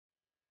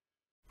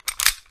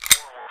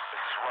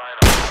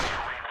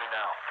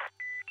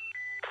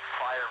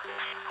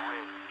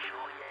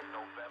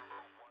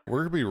we're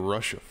gonna be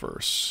Russia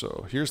first.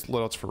 So here's the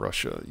loadouts for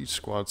Russia. Each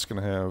squad's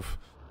gonna have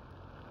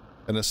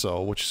an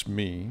SL, which is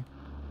me,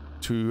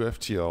 2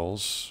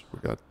 FTLs.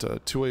 We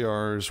got 2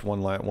 ARs,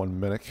 1 lat, 1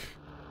 medic.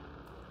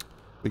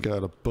 We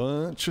got a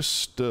bunch of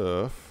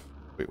stuff.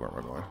 Wait, where am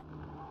I going?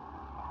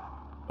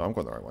 No, I'm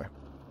going the right way.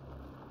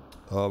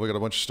 We got a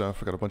bunch of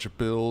stuff. We got a bunch of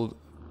build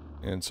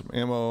and some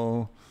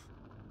ammo.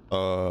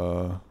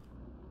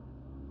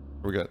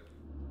 We got,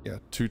 yeah,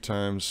 2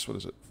 times, what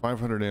is it,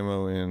 500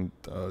 ammo and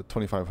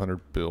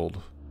 2,500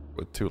 build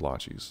with 2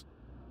 Lachis.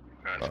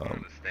 It's my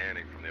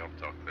understanding from the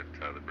op-doc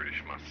that the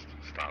British must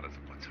start as a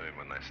platoon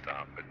when they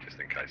start, but just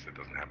in case it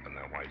doesn't happen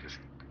that way, just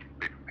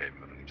be prepared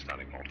for them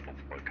starting multiple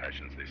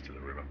locations east of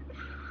the river.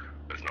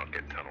 Let's not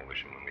get tunnel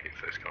vision when we hit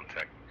first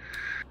contact.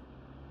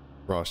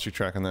 Ross, you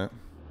tracking that?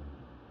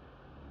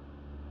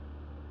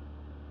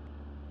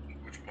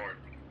 Which part?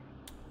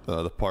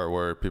 The part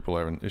where people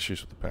are having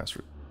issues with the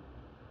pass-through.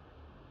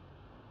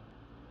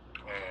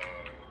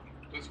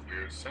 That's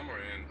weird. Somewhere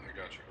in, I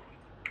got you.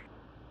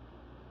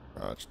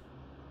 Gotcha.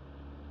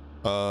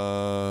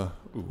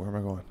 Ooh, where am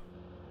I going?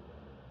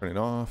 Turning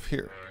off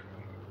here.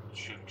 Alright,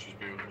 should just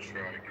be able to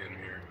try again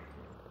here.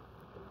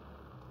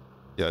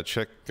 Yeah,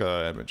 check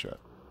admin chat.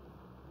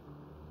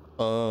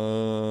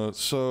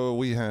 So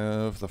we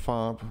have the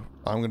fob.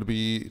 I'm going to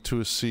be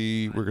to a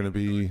C. We're going to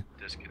be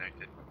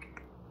disconnected.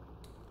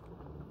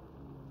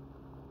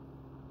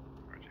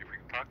 Alright, if we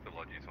can park the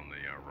lodges on the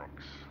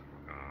rocks,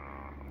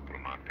 put a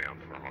mark down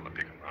for them on the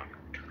pick and mark.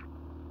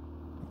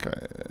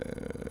 okay.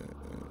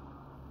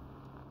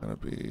 Gonna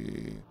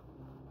be.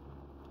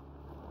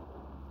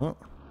 Oh.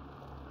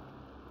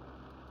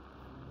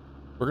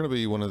 We're gonna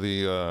be one of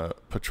the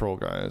patrol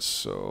guys,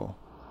 so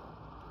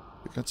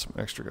we got some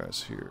extra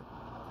guys here.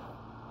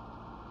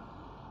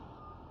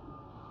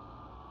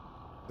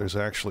 There's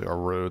actually a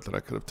road that I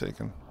could have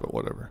taken, but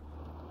whatever.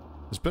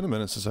 It's been a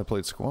minute since I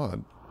played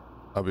squad.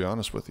 I'll be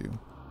honest with you.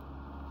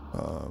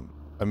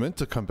 I meant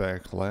to come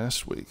back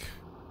last week,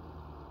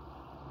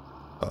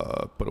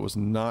 but it was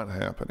not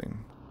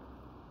happening.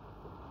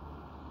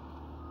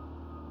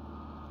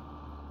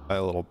 I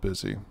got a little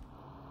busy,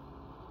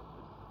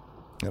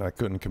 and I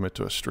couldn't commit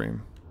to a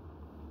stream.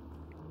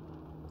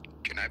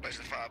 Can I place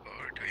the fob,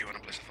 or do you want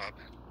to place the fob?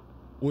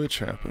 Which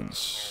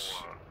happens.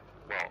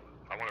 Well,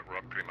 I want to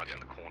rock pretty much in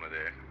the corner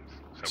there.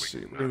 So Let's see,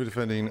 we're going to be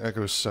defending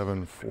Echo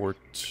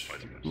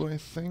 742, I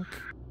think.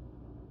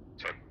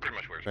 So pretty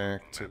much where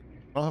Back to... I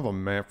don't have a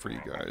map for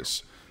you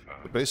guys.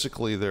 But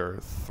basically, there are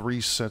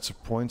 3 sets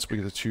of points. We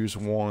get to choose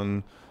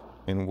one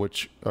in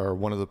which, or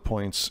one of the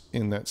points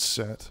in that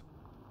set.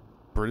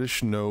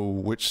 British know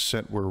which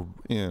set we're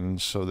in,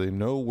 so they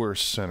know we're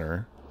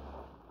center.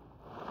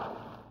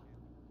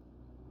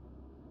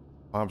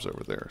 Bob's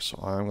over there,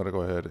 so I'm going to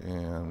go ahead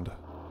and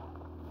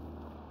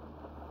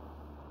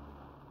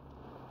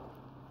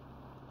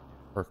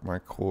park my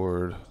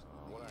cord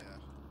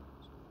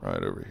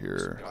right over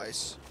here.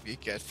 Guys, we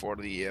get for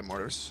the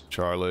mortars.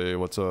 Charlie,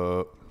 what's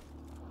up?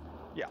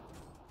 Yeah.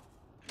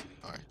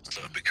 Alright, what's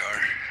up,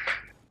 bcarr?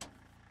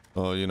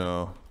 Oh, you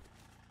know,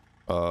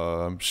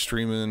 I'm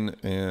streaming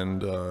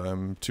and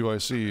I'm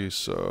 2IC,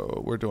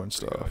 so we're doing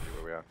stuff.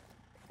 where we are.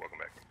 Welcome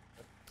back.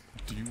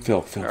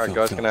 Phil, Alright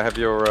guys, can I have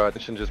your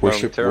attention just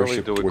worship,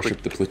 momentarily? Do a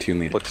worship quick the platoon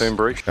leaders. platoon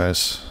brief,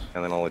 Guys,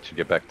 and then I'll let you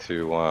get back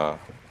to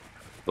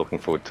looking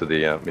forward to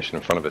the mission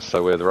in front of us.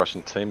 So we're the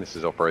Russian team. This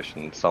is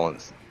Operation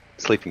Silent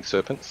Sleeping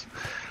Serpents.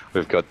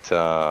 We've got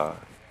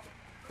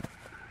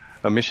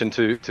a mission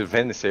to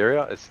defend this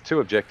area. It's 2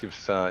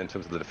 objectives in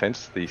terms of the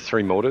defence. The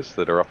 3 mortars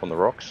that are up on the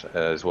rocks,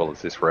 as well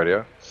as this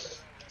radio.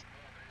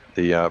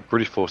 The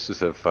British forces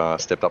have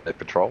stepped up their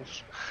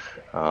patrols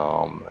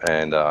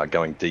and are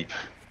going deep,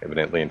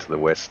 evidently, into the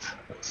west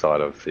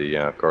side of the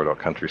Gorodok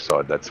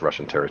countryside. That's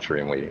Russian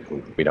territory,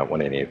 and we don't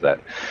want any of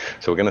that.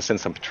 So we're going to send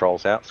some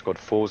patrols out. Squad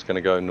 4 is going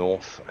to go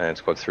north, and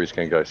Squad 3 is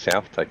going to go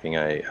south, taking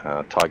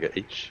a target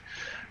each.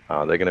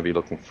 They're going to be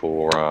looking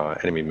for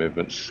enemy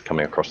movements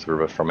coming across the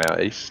river from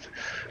our east.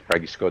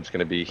 Raggy Squad's going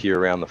to be here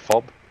around the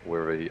FOB,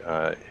 where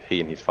he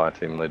and his fire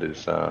team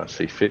leaders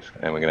see fit,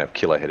 and we're going to have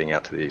Killer heading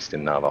out to the east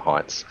in Nava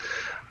Heights.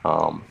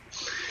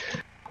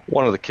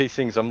 One of the key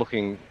things I'm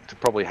looking to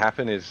probably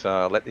happen is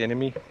let the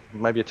enemy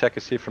maybe attack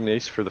us here from the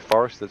east through the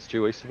forest that's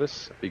due east of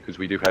us, because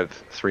we do have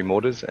 3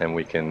 mortars and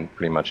we can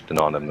pretty much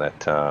deny them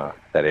that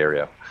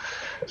area.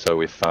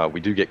 So if we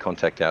do get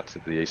contact out to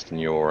the east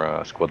and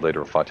your squad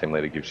leader or fire team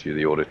leader gives you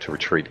the order to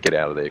retreat, get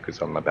out of there,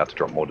 because I'm about to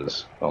drop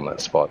mortars on that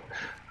spot.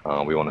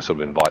 We want to sort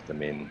of invite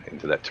them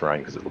into that terrain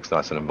because it looks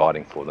nice and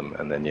inviting for them,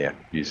 and then yeah,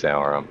 use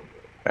our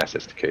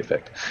assets to key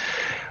effect.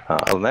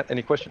 Other than that,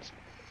 any questions?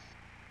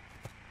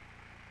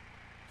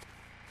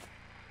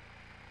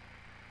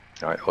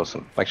 All right,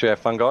 awesome. Make sure you have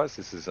fun, guys.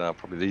 This is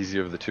probably the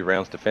easier of the 2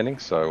 rounds defending,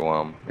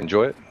 so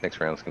enjoy it. Next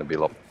round is going to be a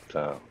lot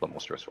more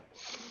stressful.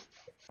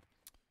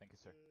 Thank you,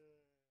 sir.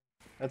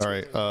 all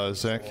right,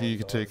 Zach, you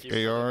can take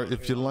AR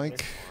if you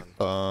like,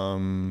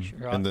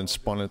 and then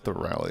spawn at the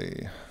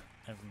rally.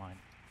 Never mind.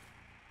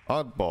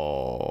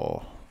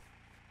 Oddball.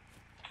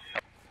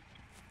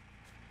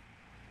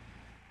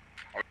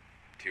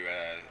 To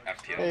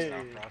Hey.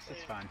 No, Ross,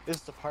 it's fine.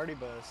 It's the party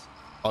bus.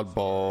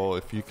 Oddball,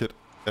 if you could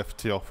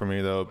FTL for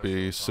me, that would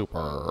be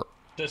super.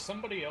 Does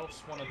somebody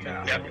else want to take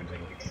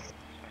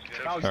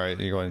Alright,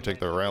 you go ahead and take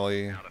the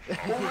rally.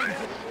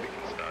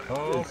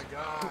 Oh my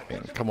god.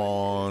 And come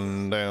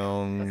on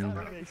down.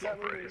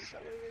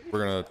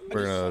 We're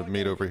gonna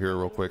meet over here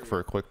real quick for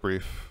a quick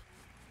brief.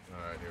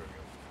 Alright, here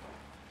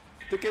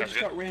we go. The guy just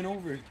got ran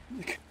over.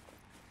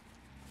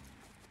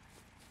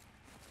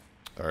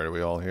 Alright, are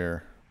we all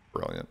here?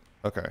 Brilliant.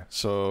 Okay,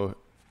 so...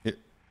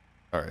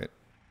 Alright,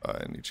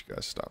 I need you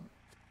guys to stop.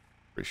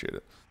 Appreciate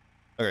it.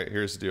 Okay,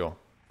 here's the deal.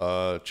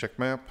 Check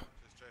map.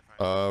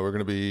 We're going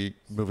to be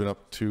moving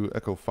up to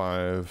Echo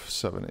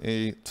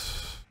 578.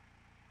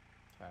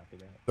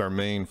 Our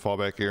main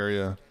fallback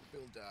area.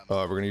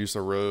 We're going to use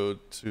the road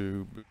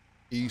to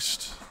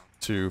east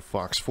to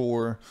Fox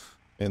 4,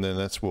 and then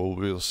that's where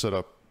we'll set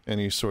up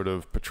any sort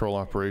of patrol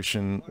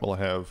operation. We'll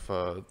have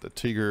the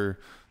Tiger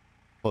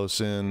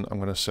close in. I'm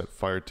going to set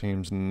fire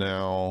teams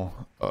now.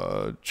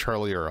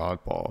 Charlie or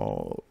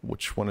Oddball,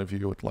 which one of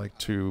you would like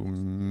to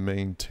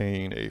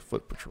maintain a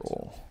foot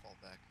patrol?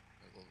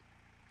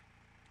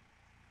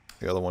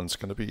 The other one's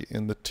going to be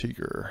in the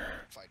Tiger.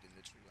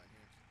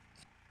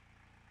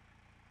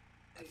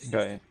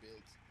 Okay.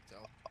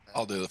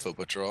 I'll do the foot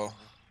patrol.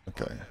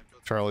 Okay.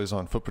 Charlie's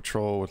on foot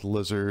patrol with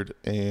Lizard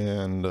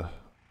and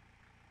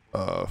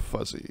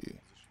Fuzzy.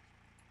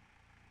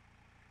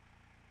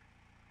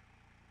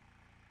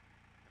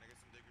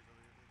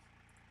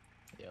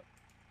 Yep.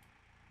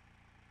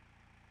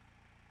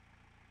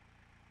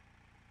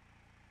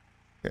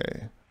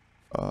 Okay.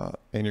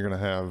 And you're going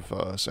to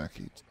have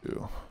Zaki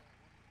too.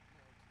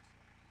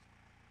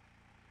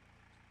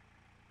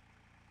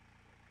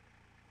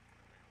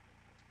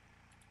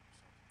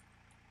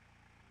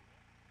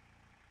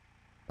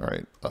 All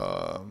right.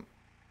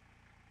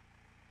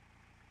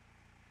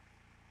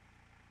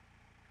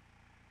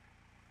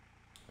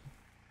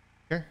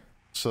 Okay.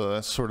 So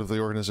that's sort of the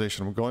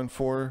organization I'm going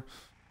for.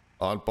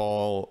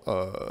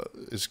 Oddball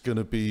is going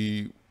to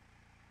be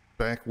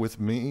back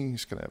with me.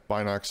 He's going to have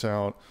binocs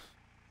out.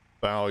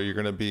 Bao, you're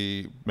going to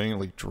be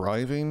mainly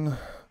driving.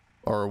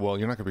 Or, well,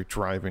 you're not going to be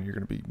driving. You're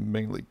going to be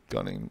mainly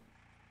gunning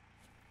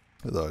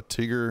the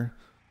Tiger.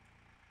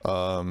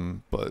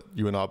 But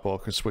you and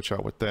Oddball can switch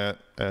out with that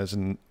as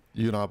an...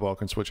 You and Oddball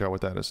can switch out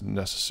with that as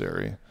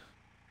necessary.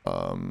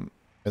 And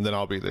then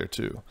I'll be there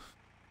too.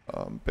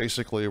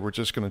 Basically, we're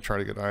just going to try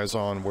to get eyes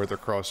on where they're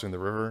crossing the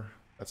river.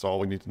 That's all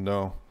we need to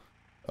know.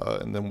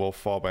 And then we'll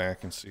fall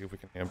back and see if we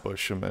can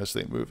ambush them as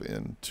they move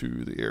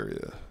into the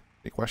area.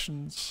 Any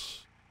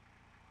questions?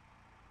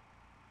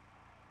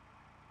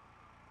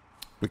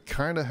 We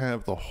kind of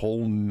have the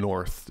whole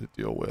north to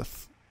deal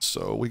with.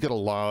 So we get a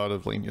lot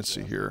of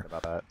leniency here.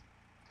 About that.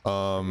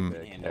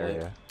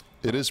 Area.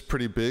 It is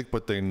pretty big,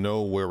 but they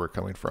know where we're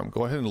coming from.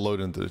 Go ahead and load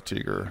into the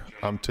Tiger.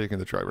 I'm taking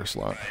the driver's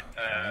slot.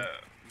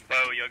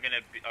 Bo, you're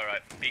gonna be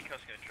alright.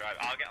 Bcar's gonna drive.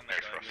 I'll get on the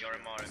gun. You're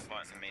more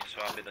important than me, so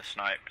I'll be the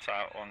snipe. So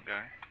I won't go.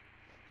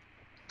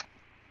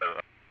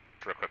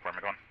 Real quick, where am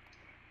I going?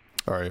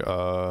 All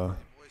right.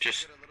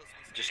 Just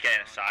getting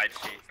a side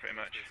seat, pretty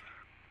much.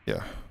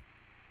 Yeah.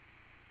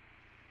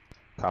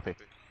 Copy.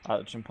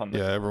 I'll jump on the...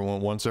 Yeah, everyone.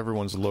 Once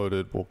everyone's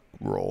loaded, we'll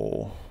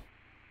roll.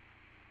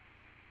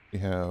 We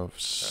have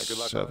Good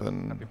luck,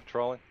 7. Happy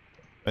patrolling.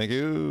 Thank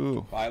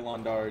you. Bye,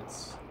 lawn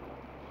darts.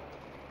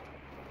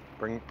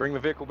 Bring the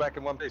vehicle back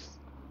in one piece.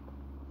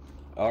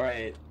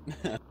 Alright.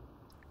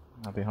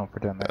 I'll be home for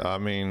dinner. I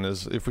mean,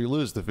 if we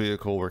lose the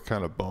vehicle, we're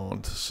kind of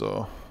boned,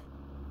 so...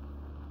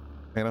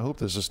 And I hope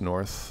this is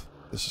north.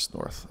 This is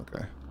north,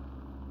 okay.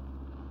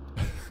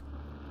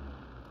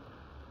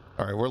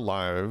 Alright, we're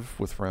live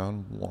with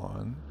round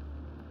 1.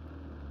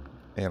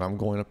 And I'm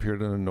going up here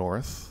to the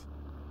north.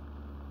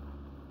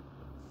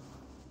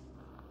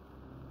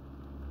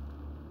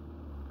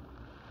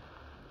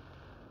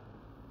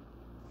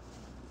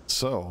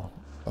 So,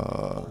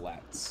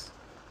 Let's.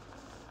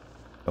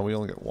 and we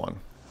only get 1.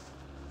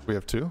 We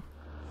have 2?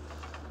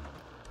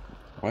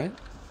 What?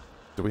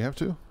 Do we have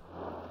 2?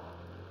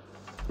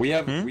 We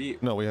have...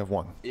 No, we have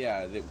 1.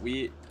 Yeah,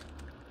 we...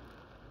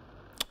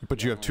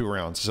 But you have 2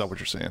 rounds, is that what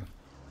you're saying?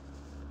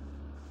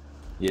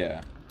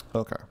 Yeah.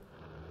 Okay.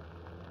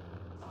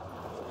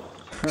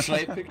 Should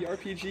I pick the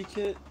RPG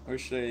kit? Or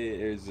should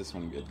I... Or is this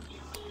one good?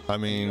 I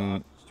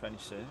mean...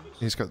 26?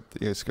 He's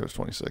got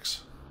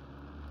 26.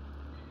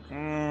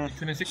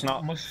 26 not-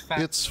 almost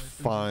fat. It's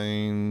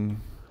fine.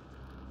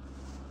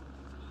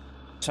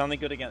 It's only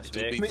good against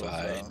It'll be vehicles.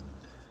 fine.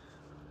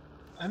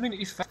 I mean,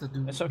 it's fast to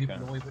do It's okay.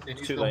 deploy, but then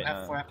It's you too don't late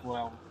have now.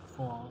 well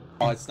for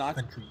Oh, it's not?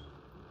 infantry.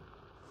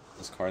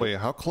 This card. Wait,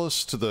 how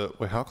close to the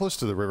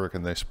river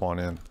can they spawn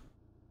in?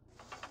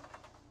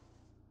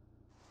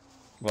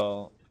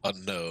 Well,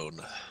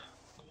 Unknown.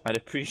 I'd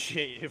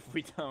appreciate if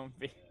we don't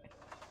be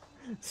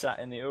sat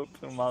in the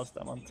open whilst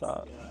I'm on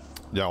top.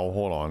 Yeah, well,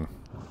 hold on.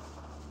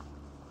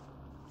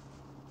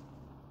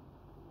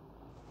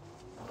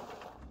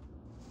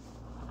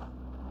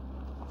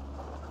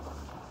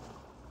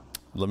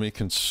 Let me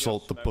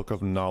consult the book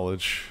of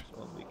knowledge.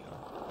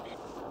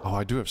 Oh,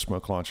 I do have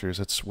smoke launchers.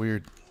 That's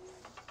weird.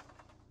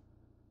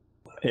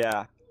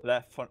 Yeah,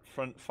 they're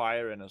front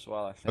firing as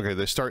well, I think. Okay,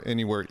 they start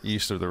anywhere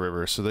east of the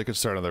river, so they could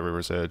start on the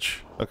river's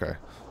edge. Okay,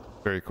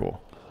 very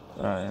cool.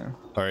 Oh, yeah.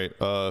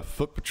 Alright,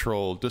 foot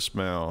patrol,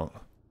 dismount.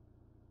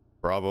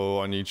 Bravo,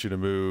 I need you to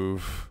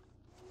move.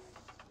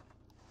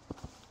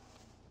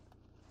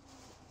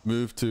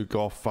 Move to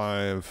Golf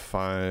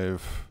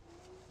 5,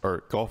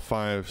 or Golf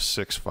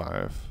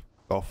 565.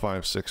 Golf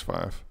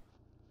 565.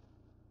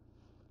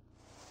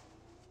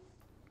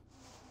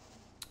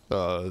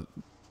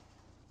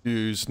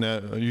 Use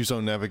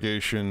on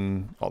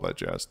navigation, all that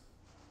jazz.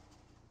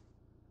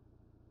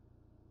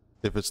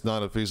 If it's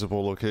not a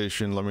feasible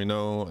location, let me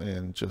know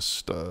and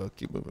just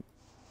keep moving.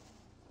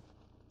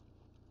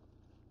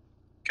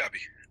 Copy.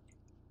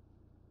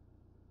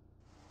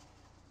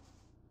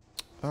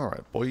 All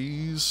right,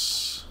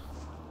 boys.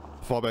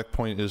 Fallback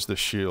point is the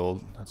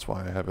shield. That's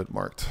why I have it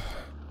marked.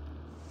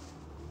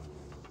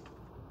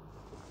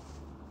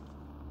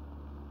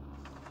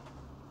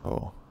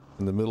 Oh,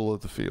 in the middle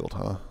of the field,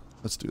 huh?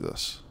 Let's do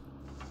this.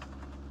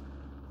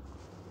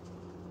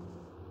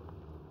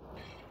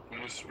 I'm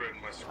gonna spread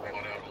my squad out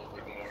a little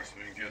bit more so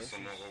we can get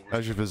some of what we're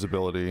How's your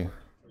visibility?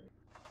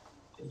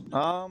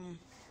 So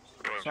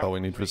Oh, we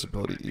need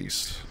visibility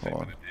east. Hold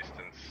on.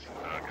 Distance,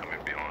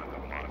 coming behind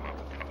them, line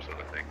up, sort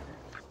of thing.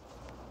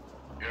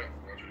 Yeah,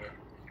 roger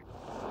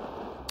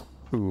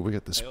that. Ooh, we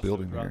got this I also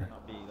building would rather here.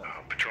 not be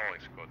that-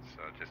 Patrolling squads,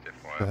 just Go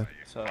FYI, ahead.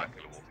 you're So-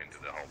 likely to walk into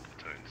the whole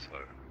platoon, so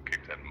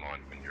keep that in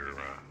mind when you're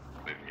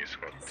moving your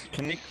squads.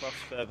 Can you cross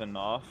further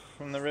north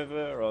from the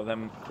river, or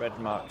them red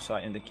marks are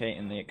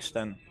indicating the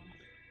extent?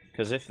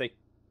 Because if they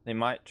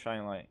might try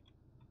and like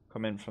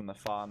come in from the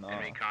far north.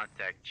 Enemy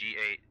contact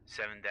G8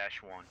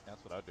 7-1.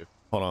 That's what I do.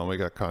 Hold on, we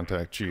got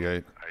contact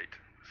G8.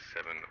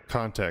 8-7.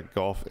 Contact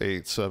Golf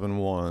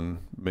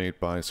 871 made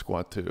by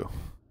Squad 2.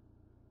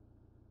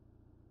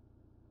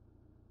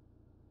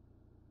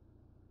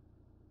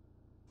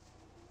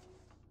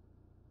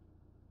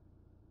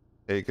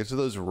 Hey, get to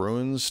those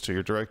ruins to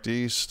your direct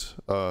east.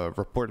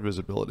 Report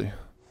visibility.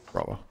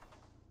 Bravo.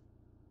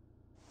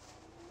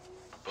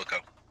 Wilco.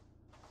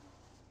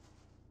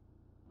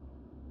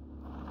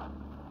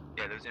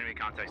 Yeah, there's enemy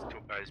contacts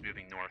is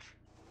moving north.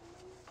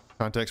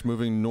 Contacts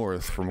moving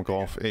north from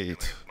Golf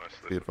 8. Most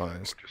of Be them are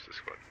advised. just a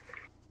squad.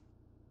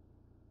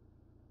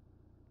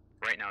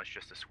 Right now it's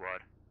just a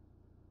squad.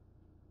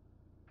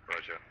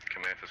 Roger.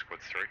 Command for squad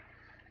 3.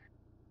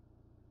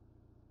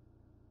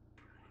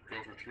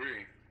 Go for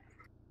 3.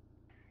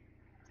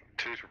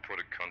 2's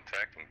reported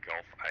contact in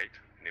Golf 8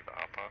 near the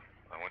upper.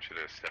 I want you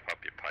to step up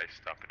your pace,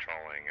 start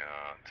patrolling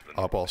to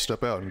the Up, I'll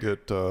step out and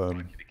get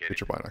get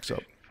your binocs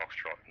up.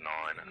 Foxtrot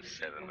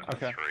 9-7-3.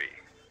 Okay.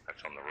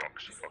 That's on the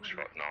rocks.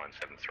 Foxtrot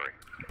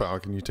 9-7-3. Bow,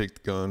 can you take the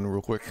gun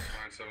real quick?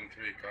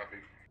 973, copy.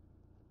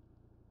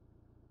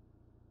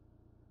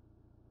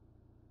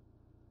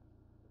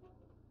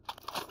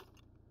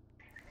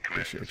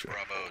 Appreciate you.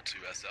 Bravo to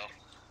SL.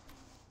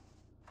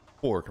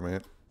 4,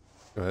 command.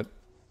 Go ahead.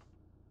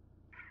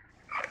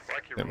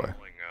 Like you're Stand by.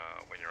 rolling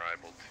when you're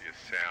able to your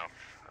south,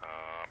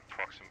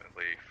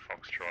 approximately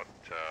Foxtrot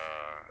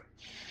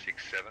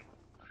 6-7.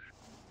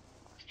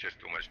 It's just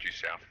almost due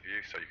south of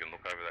you, so you can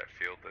look over that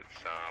field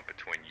that's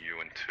between you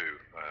and 2.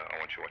 I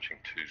want you watching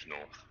 2's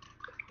north.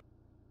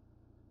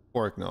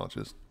 4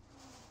 acknowledges.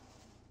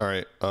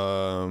 Alright,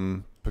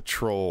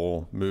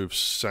 patrol moves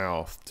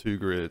south 2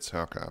 grids.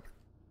 How copy?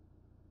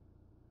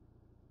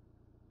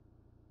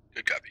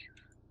 Good copy.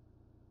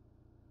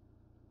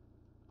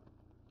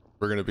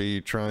 We're going to be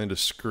trying to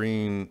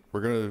screen,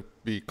 we're going to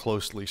be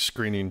closely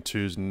screening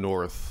 2's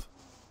north.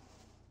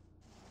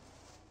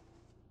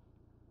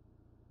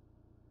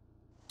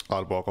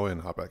 Oddball, go ahead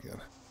and hop back in.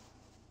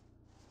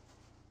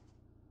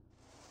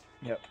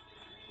 Yep.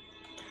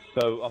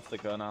 Go off the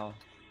gun, I'll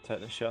take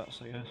the shots,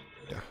 I guess.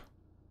 Yeah.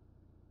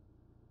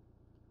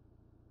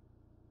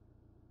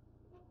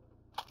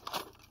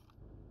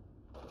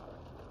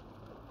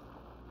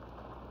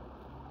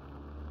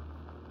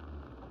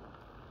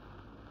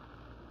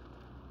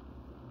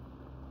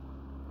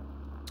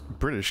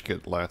 British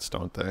get lats,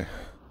 don't they?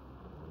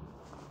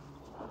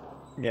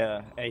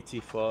 Yeah,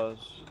 84s,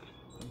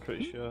 I'm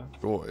pretty sure.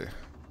 Boy.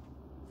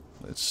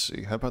 Let's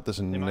see. How about this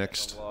They might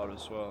next? have a war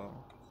as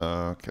well.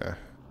 Okay.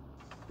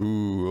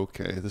 Ooh,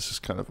 okay. This is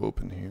kind of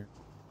open here.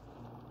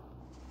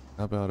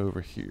 How about over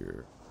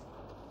here?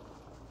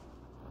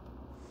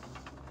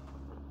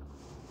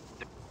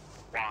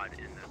 Quad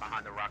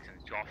behind the rocks in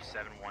Golf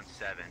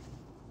 717.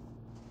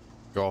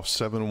 Golf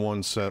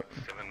 717.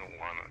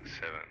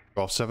 717.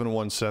 Golf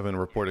 717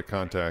 reported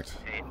contact.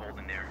 Hey,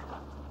 holding there.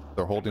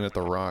 They're holding at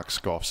the rocks.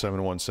 Golf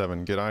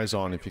 717. Get eyes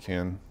on if you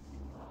can.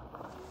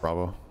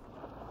 Bravo.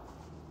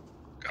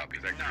 Copy.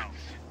 No.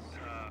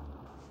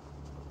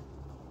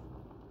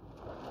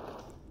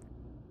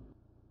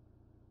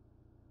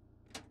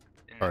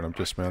 Alright, I'm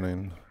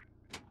dismounting.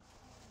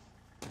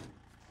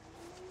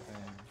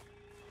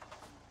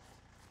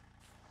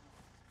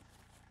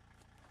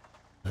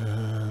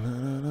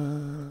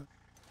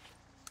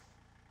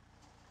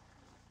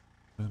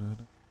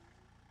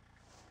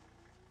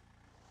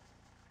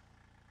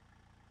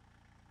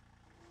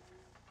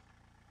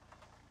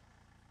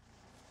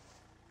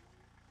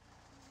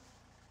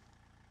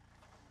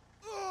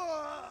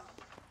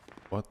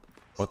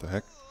 What the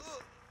heck?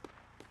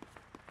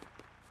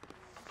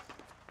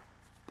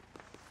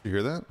 You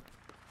hear that?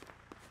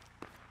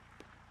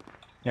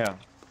 Yeah.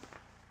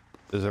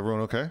 Is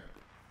everyone okay?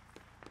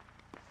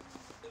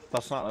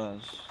 That's not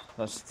us.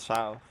 That's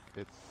south.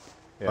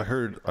 I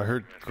heard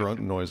grunt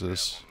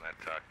noises. On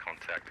that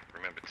contact,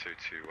 remember to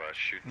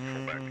shoot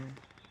and fall back.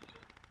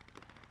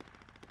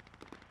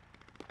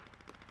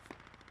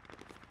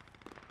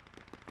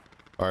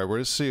 Alright, we're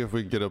gonna see if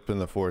we can get up in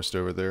the forest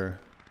over there.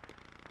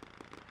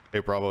 Hey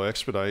Bravo,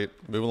 expedite.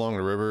 Move along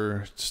the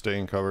river, stay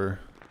in cover.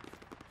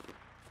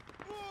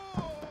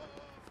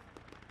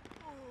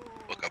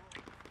 Look up.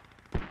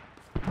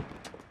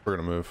 We're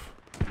gonna move.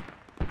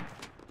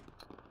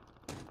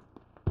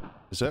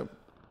 Is that...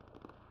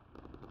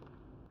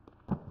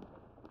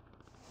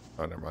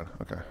 Oh, never mind.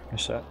 Okay.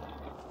 What's that?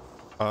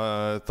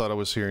 I thought I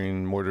was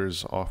hearing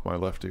mortars off my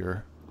left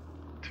ear.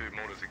 2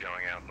 mortars are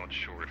going out, not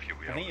sure if you'll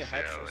be I think able your to see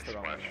how headset's they the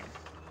wrong splash. way.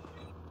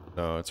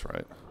 No, it's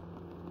right.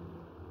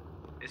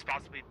 It's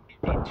possibly need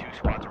 2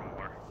 squads or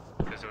more,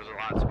 because there was a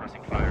lot of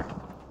suppressing fire.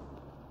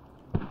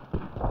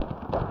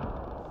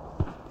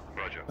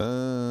 Roger.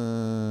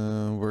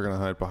 We're gonna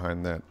hide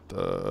behind that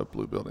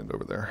blue building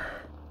over there.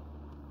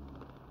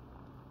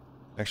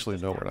 Actually,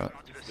 no, we're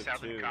not. To the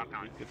south of the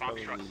compound. Bomb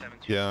truck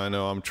 7-2. Yeah, I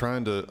know. I'm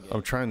trying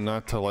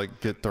not to like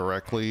get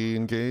directly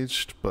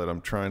engaged, but I'm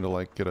trying to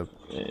like get a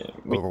Yeah,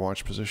 we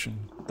Overwatch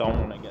position. don't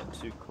want to get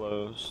too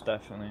close,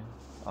 definitely.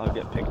 I'll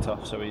get picked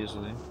off so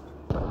easily.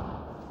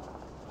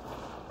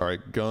 All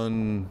right,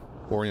 gun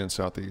orient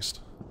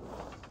southeast.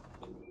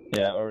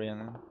 Yeah,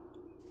 Orion.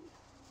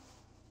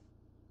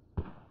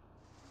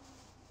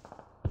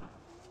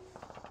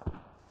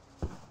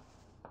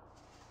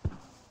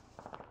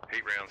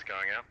 8 rounds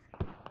going out.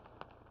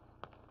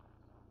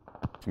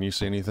 Can you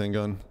see anything,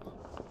 gun?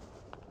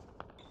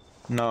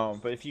 No,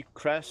 but if you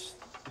crest,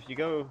 if you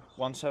go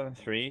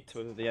 173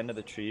 to the end of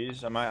the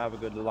trees, I might have a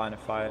good line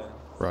of fire.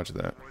 Roger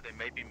that. Or they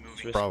may be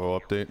moving. Bravo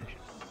update.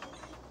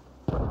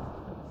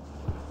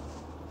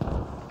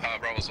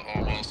 Bravo's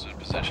almost in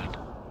position.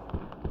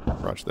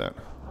 Roger that.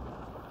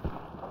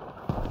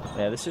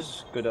 Yeah, this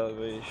is good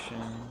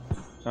elevation.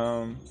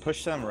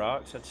 Push some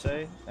rocks, I'd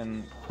say,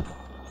 and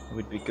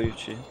we'd be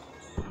Gucci.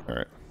 All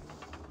right.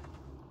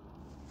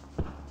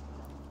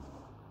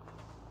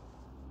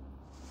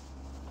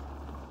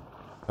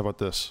 How about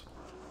this?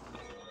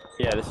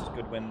 Yeah, this is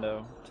good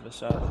window to the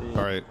southeast.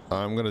 All right,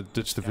 I'm gonna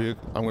ditch the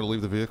vehicle. I'm gonna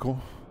leave the vehicle.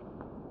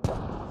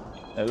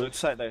 It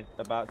looks like they're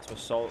about to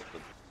assault the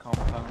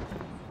compound.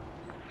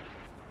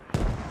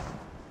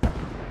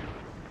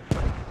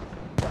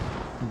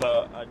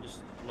 But I just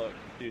look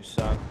due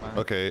south, man.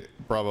 Okay,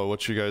 Bravo.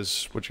 What you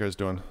guys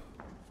doing?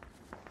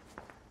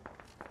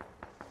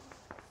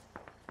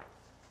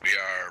 We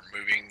are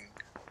moving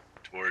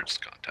towards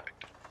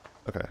contact.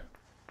 Okay.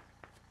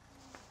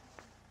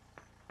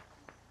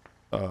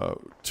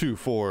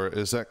 2-4.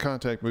 Is that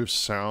contact move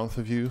south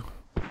of you?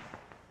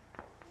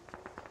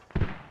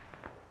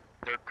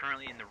 They're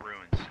currently in the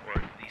ruins,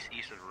 or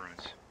east of the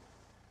ruins.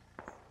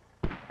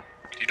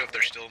 Do you know if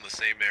they're still in the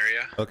same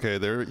area? Okay,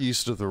 they're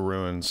east of the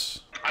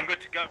ruins. I'm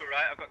good to go,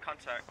 right? I've got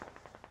contact.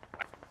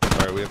 All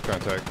right, we have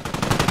contact.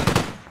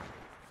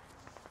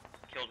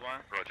 Killed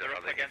one. Roger, They're are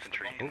up they against the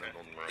infantry in bunker. the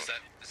northern Is road?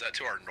 that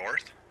to our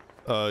north?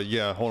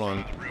 Yeah, hold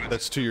on.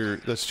 That's to your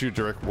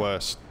direct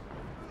west.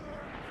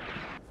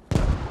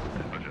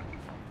 Roger.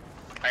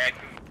 I had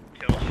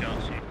kill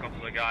shots on a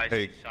couple of guys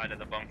Hey. inside of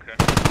the bunker.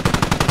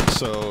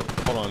 So,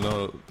 hold on,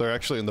 no, they're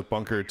actually in the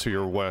bunker to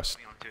your west.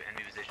 We onto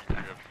enemy position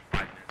as of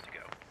 5 minutes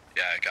ago.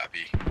 Yeah,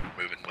 copy.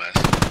 Moving west.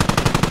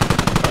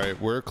 Alright,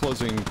 we're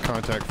closing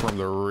contact from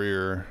the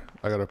rear.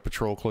 I got a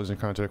patrol closing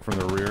contact from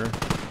the rear.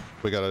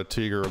 We got a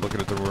Tiger looking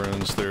at the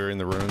ruins. They're in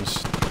the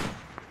ruins.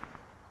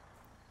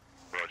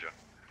 Roger.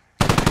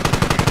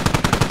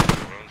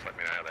 Ruins, let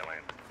me know how they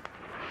land.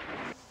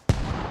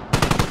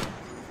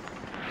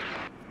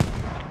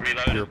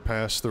 Reload. You're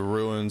past the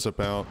ruins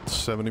about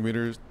 70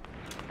 meters.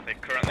 They're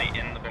currently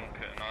in the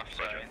bunker on our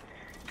side.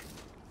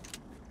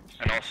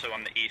 And also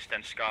on the east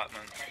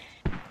escarpment.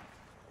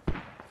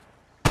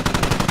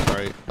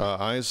 Alright,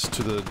 eyes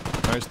to the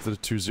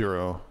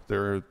 2-0.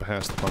 They're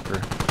past the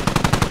bunker.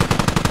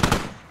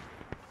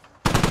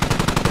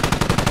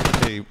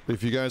 Hey,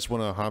 if you guys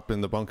want to hop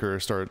in the bunker,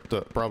 start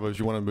Bravo, if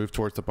you want to move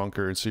towards the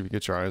bunker and see if you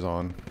get your eyes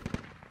on.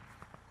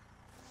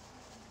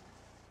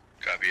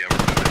 Copy. Yeah,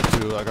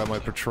 we're moving. I got my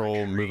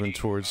patrol moving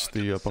towards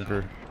the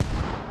bunker.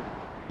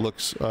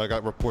 Looks, I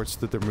got reports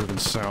that they're moving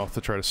south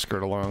to try to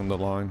skirt along the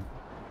line.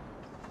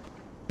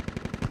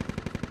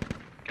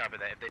 Copy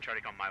that. If they try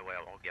to come my way,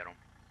 I'll get them.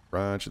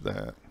 Roger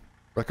that.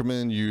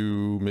 Recommend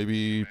you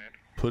maybe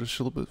push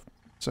a little bit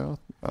south?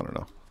 I don't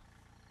know.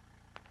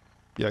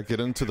 Yeah, get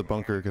into the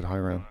bunker, get high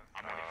ground.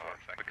 I'm ready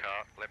for it.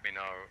 bcarr, let me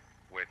know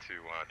where to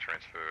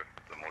transfer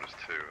the mortars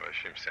to, I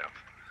assume south.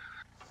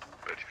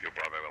 But if your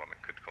Bravo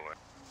element could call it.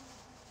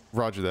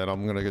 Roger that,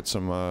 I'm gonna get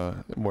some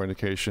more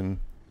indication.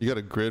 You got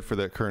a grid for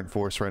that current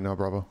force right now,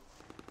 Bravo?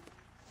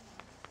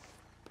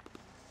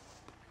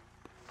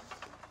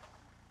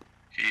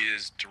 He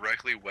is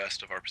directly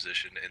west of our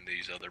position in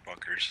these other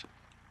bunkers.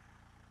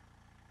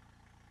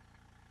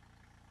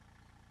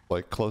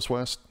 Like close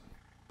west?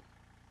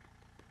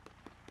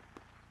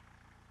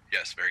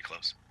 Yes, very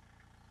close.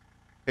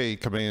 Hey,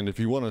 Command, if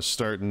you want to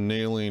start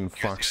nailing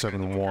Fox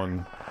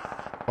 7-1,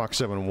 Fox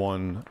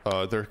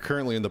 7-1, they're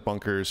currently in the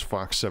bunkers,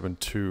 Fox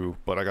 7-2,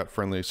 but I got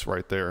friendlies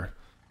right there.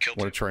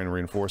 Want to try and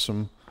reinforce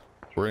them.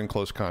 We're in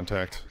close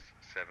contact.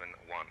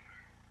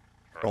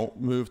 7-1. Don't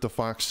move to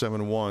Fox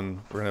 7-1.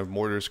 We're gonna have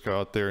mortars go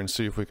out there and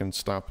see if we can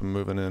stop them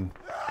moving in.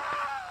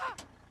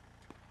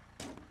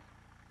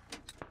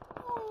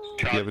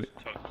 Do you have any...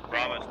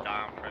 Bravo's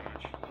down, pretty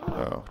much.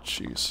 Oh,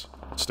 jeez.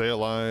 Stay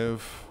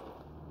alive.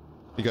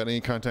 You got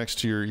any contacts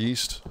to your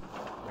east?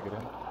 Take it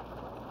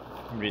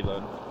in.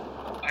 Reload.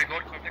 I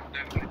got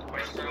contact with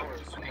West Tower.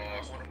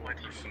 Lost one of my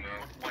personnel.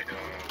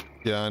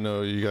 Yeah, I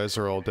know you guys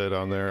are all dead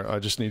on there. I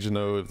just need to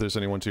know if there's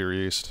anyone to your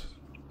east.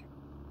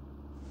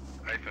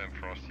 Hey, Firm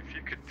Frost, if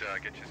you could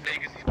get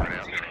yourself spread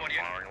out there on the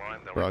firing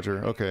line, that would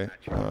Roger. Okay.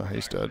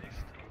 He's dead.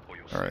 or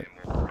you'll All right. see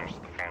him walk across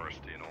the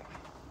forest to your north.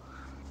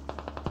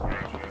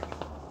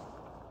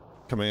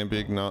 Command,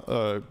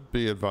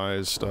 be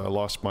advised.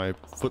 Lost my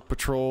foot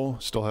patrol.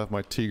 Still have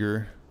my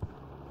Tiger.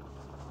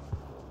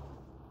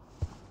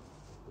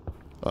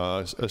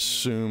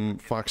 Assume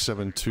Fox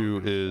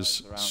 7-2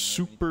 is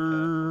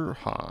super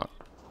hot.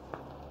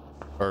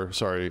 Or,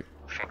 sorry.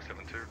 Fox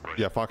 7-2, right?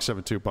 Yeah, Fox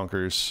 7-2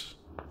 bunkers.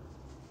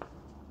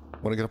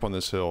 Want to get up on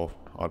this hill,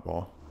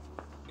 oddball.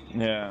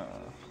 Yeah,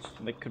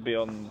 they could be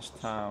on this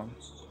town.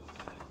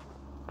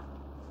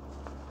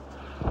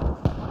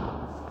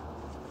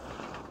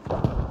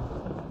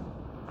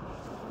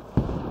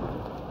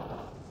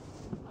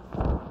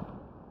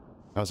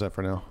 How's that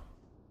for now?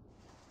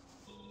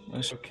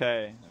 It's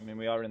okay. I mean,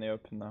 we are in the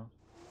open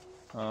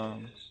now.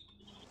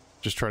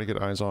 Just try to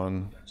get eyes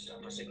on.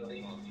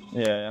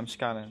 Yeah, I'm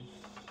scanning.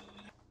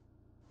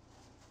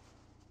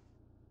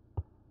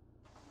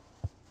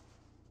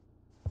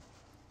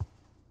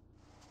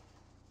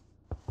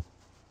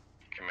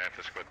 Command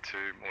for Squad 2,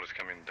 orders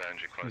coming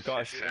danger close. We've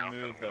got to south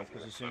move of though,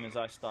 because as soon as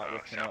I start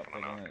looking south up, of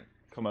they're the gonna mark.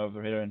 come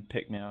over here and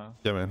pick me off.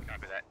 Yeah, man.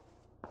 Copy that.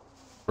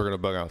 We're gonna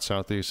bug out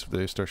southeast if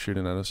they start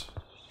shooting at us.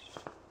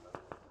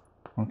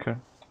 Okay.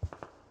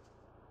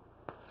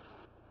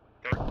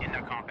 They're in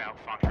their compound,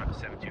 Foxtrot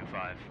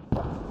 725.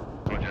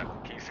 Roger.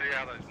 Can you see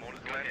how those mortars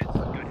Good land? hits,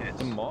 good hits.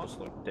 The Moors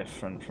look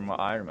different from what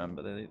I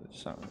remember. They're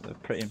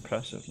pretty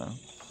impressive now.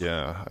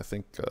 Yeah, I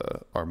think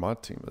our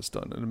mod team has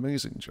done an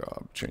amazing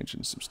job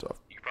changing some stuff.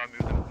 You can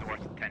probably move them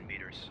north 10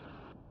 meters.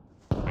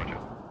 Roger.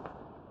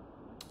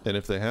 And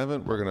if they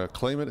haven't, we're gonna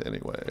claim it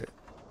anyway.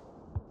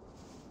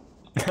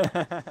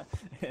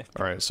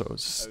 Alright, so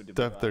it's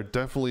they're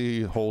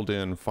definitely hold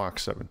in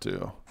Fox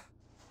 7-2.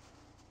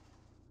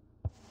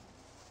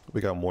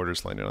 We got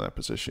mortars landing on that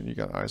position. You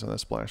got eyes on that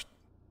splash.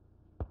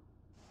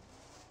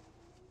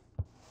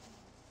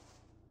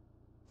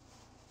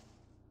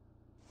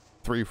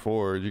 Three,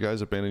 four. You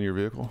guys abandon your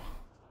vehicle?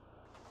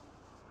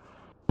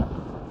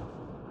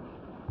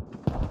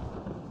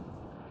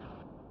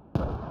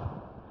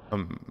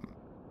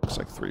 Looks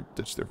like three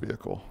ditched their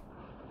vehicle.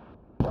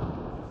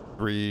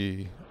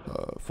 3,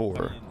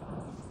 4.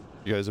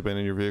 You guys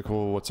abandon your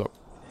vehicle? What's up?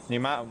 The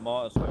amount of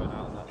mortars going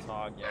out on that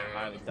target, I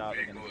highly doubt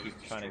they're going to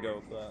keep trying to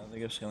go there.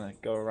 They're just going to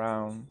go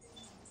around.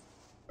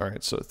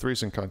 Alright, so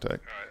 3's in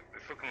contact. Alright,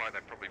 it's looking like they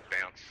probably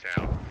bounced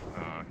south,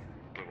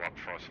 blew up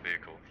Frost's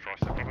vehicle.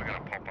 Frost, they're probably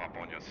going to pop up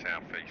on your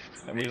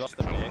southeast. And we lost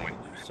the vehicle,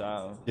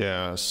 so...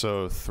 Yeah,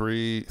 so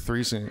 3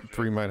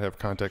 might have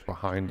contact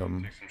behind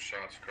them. Take some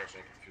shots across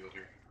open field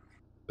here.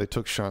 They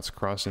took shots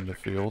crossing the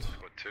field.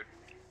 Squad 2.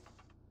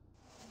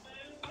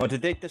 Oh,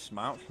 did they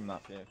dismount from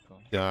that vehicle?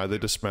 Yeah, they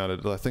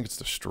dismounted. I think it's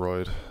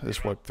destroyed,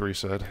 is what 3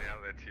 said. Get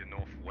out there to your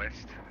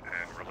northwest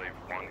and relieve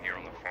 1 here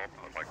on the fob.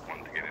 I'd like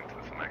 1 to get into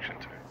some action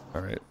too.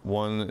 Alright,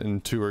 1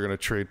 and 2 are going to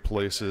trade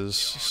places,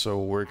 so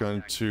we're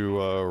going to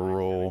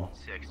roll.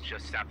 6,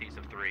 just southeast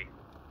of 3.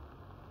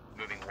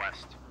 Moving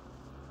west.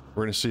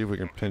 We're going to see if we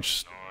can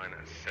pinch 9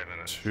 and 7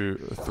 and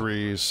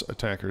 3's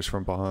attackers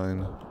from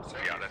behind.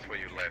 yeah, that's where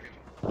you left.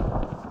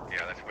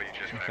 Yeah, that's where you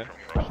just came from,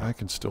 Frost. I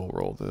can still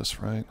roll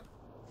this, right?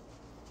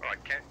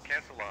 Alright,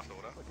 cancel last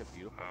order. Look at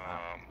beautiful.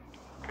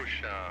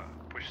 Push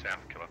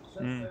south, killer.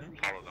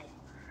 Follow them.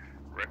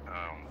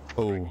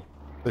 Oh,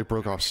 they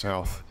broke off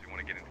south. Do you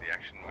want to get into the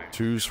action move?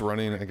 2's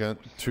running again.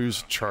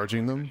 2's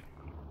charging them.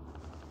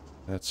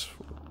 That's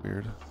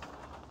weird.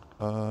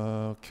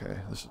 Okay,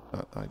 this is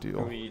not Are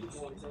ideal. we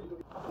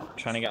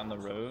trying to get on the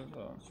road?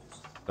 Or?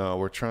 No,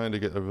 we're trying to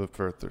get a bit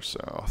further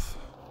south.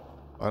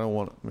 I don't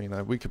want. I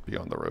mean, we could be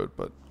on the road,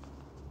 but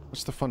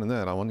what's the fun in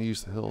that? I want to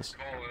use the hills.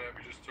 Call it up,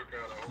 we just took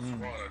out a whole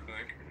squad, I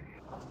think.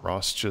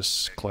 Ross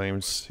just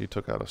claims he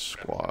took out a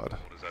squad.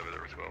 Orders over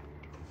there as well.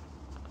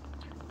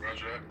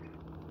 Roger that.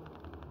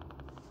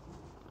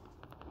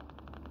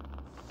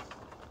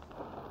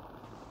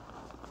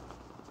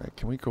 Right,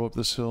 can we go up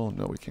this hill?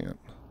 No, we can't.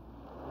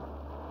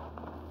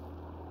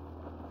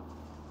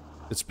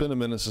 It's been a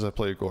minute since I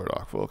played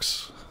Gordok,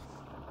 folks.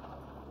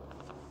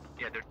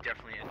 Yeah, they're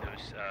definitely in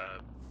those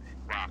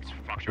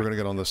We're gonna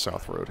get on the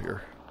south road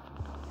here.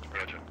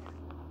 Roger.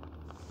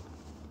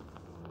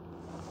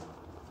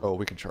 Oh,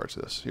 we can charge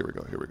this. Here we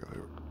go, here we go,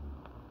 here we go.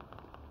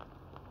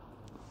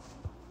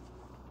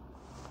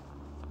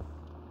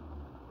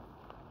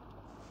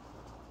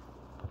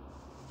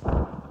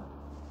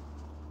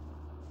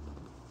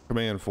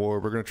 Command 4,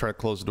 we're gonna try to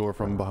close the door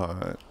from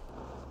behind.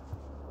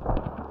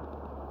 Roger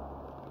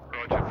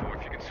 4,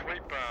 if you can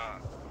sweep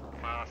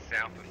far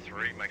south of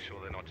 3, make sure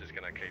they're not just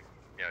going to keep,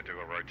 do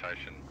a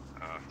rotation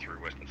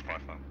through Western Spy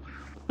Farm.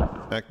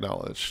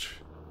 Acknowledged.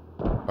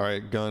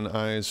 Alright, gun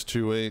eyes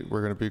 2-8,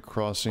 we're gonna be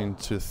crossing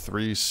to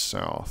 3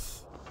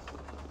 south.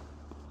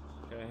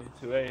 Okay,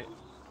 2-8.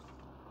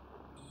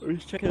 Are you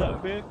checking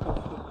that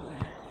vehicle?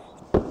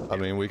 I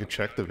mean, we could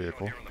check the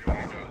vehicle.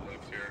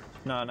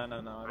 No. I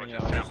mean, I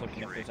was just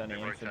looking if there's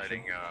any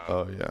infantry.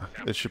 Oh yeah,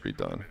 it should be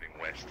done.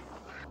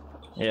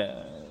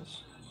 Yeah.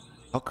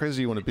 How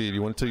crazy you want to be? Do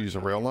you want to use a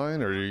rail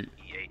line, or do you...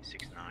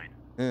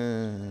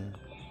 E869.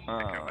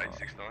 Echo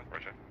 869,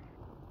 roger.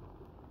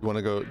 You want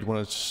to go? You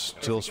want to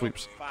still sweep?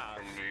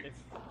 Fast,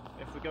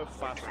 if we go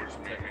fast, we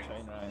can take the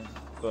train right.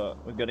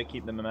 But we've got to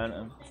keep the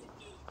momentum.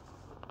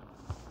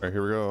 Alright,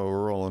 here we go.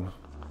 We're rolling.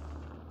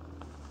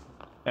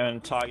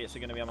 And targets are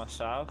going to be on my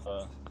south.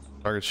 Or?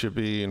 Target should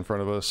be in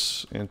front of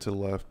us and to the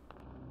left.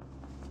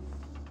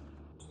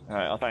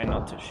 Alright, I'll try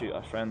not to shoot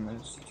our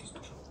friendlies.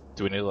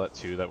 Do we need to let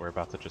 2 that we're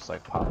about to just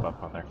like pop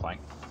up on their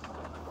flank?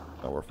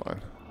 No, we're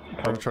fine.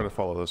 I'm gonna try to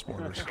follow those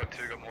mortars. Got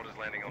 2 got mortars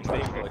landing on They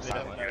don't know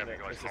that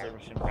this is a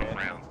Russian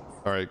player.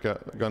 Alright,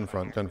 gun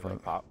front, gun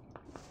front. Pop.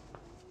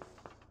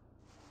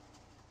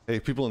 Hey,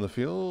 people in the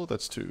field?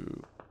 That's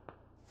 2.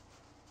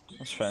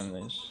 That's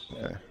friendlies.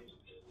 Okay.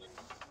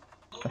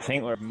 I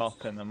think we're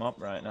mopping them up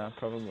right now,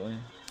 probably.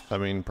 I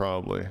mean,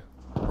 probably.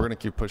 We're gonna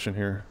keep pushing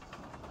here.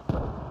 If you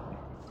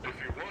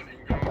want, you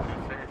can go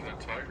and confirm if that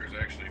tiger's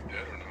actually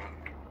dead or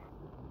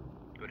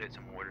not. Go hit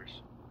some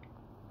mortars.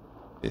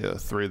 Yeah,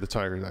 3 of the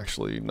Tiger's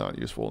actually not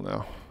useful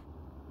now.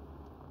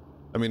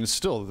 I mean, it's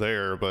still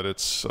there, but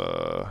it's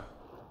I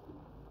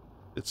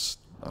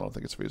don't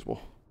think it's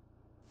feasible.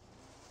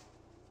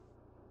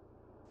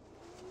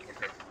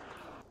 Okay.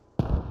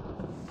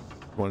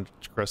 Want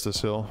to crest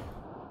this hill?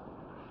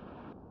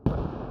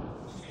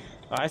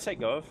 I say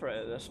go for it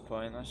at this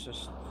point. Let's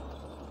just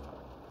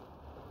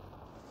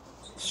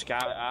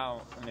scout it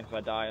out, and if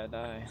I die, I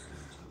die.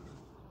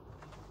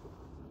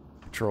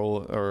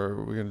 Patrol,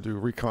 or we're gonna do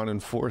recon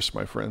and force,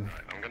 my friend.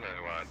 I'm going to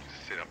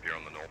just sit up here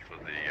on the north of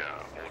the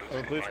Oh,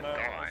 mortars. blue If I smoke.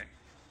 die,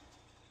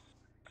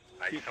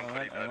 Keep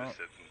somebody going, noticed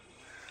it.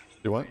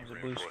 Do what? There was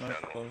a blue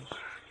smoke close.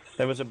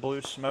 There was a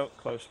blue smoke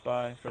close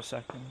by for a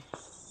second.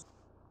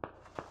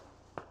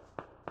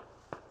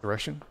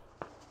 Direction?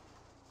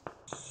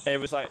 It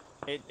was like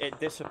it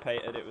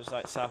dissipated. It was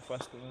like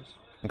southwest of us.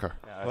 Okay.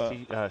 Yeah,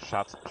 I see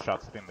shots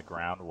hitting the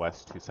ground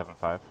west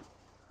 275.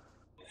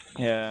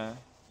 Yeah.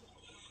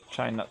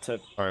 Trying not to.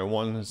 All right,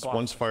 one's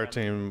fire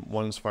friendly. team.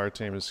 One's fire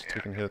team is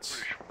taking hits.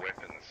 British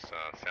weapons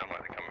sound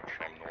like they're coming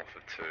from north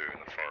of 2 in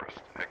the forest.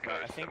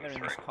 I think they're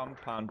in this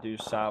compound due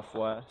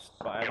southwest,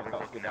 but I haven't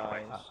got good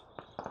eyes.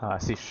 I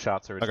see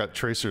shots I originating. got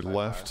tracer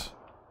left.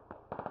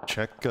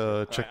 Check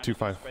check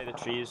 2-5. Spray the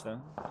trees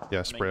then.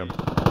 Yeah, spray them.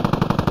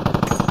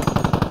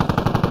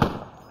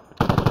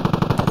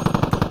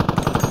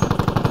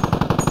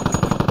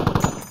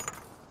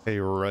 Hey,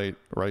 right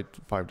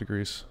 5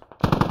 degrees.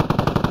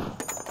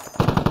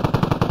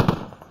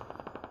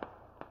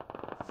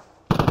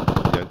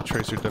 Yeah,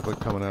 tracer definitely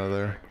coming out of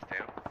there.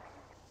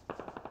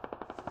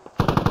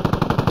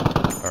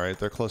 Alright,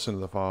 they're close into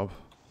the fob.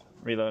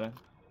 Reloading.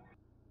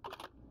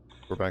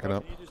 We're backing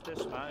up. Can you just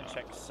dismount and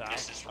check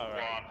south?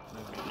 Alright.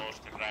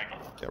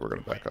 Yeah, we're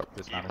gonna back up.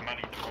 Dismounted.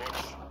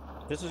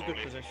 This is good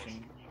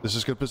position. This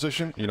is good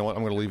position. You know what?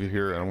 I'm gonna leave you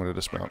here and I'm gonna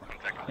dismount.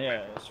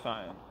 Yeah, it's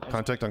fine.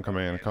 Contact on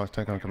command.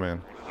 Contact on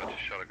command. I just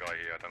shot a guy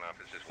here. I don't know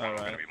if it's just one or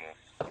going to be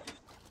more.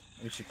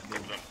 We should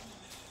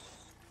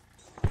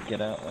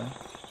get out there.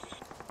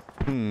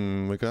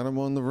 We got him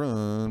on the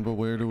run, but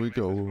where do we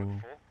go?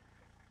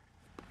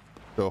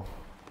 Go.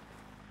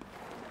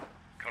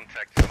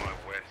 Contact to my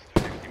west,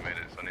 50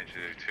 meters. I need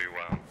you to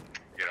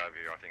get over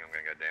here. I think I'm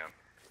going to go down.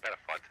 About a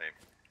fight team.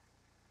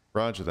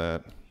 Roger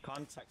that.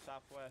 Contact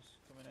southwest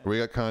coming in. We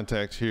got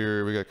contact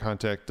here. We got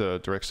contact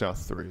direct south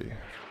 3.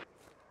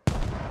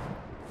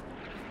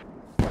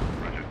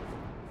 Roger.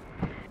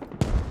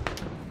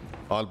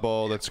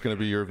 Oddball, that's going to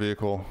be your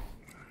vehicle.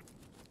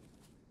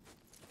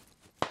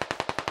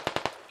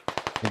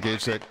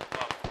 Engage that.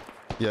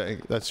 Yeah,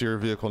 that's your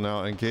vehicle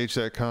now. Engage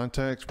that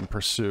contact and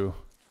pursue.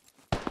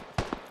 Okay,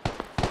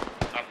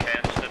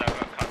 understood. I've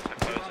got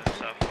contact closing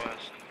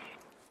southwest.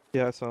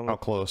 Yeah, I saw him. How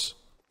close?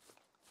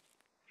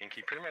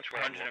 Inky, pretty much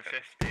where I'm looking.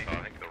 150.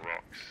 I think the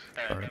rocks.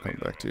 Alright, coming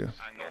back to you.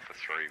 North of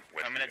 3,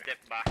 west I'm gonna of dip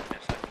back in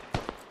a second.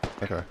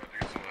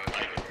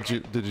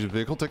 Okay. Did your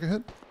vehicle take a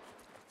hit?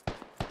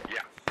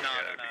 Yeah. No,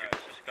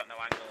 it's just got no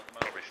angle at the moment.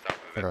 Probably start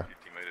with about Okay.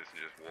 50 meters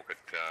and just walk it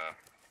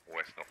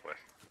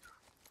west-northwest.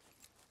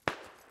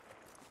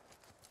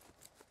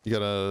 You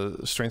got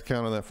a strength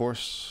count on that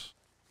force?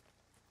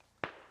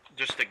 Do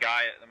just a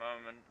guy at the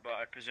moment, but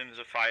I presume there's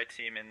a fire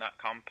team in that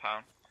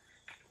compound.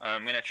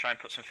 I'm gonna try and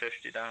put some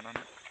 50 down on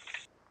it.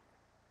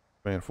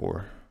 Command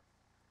 4.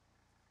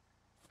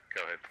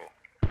 Go ahead,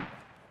 Paul.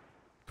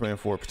 Command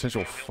 4,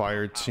 potential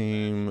fire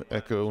team,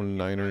 Echo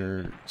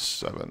 9er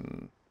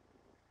 7.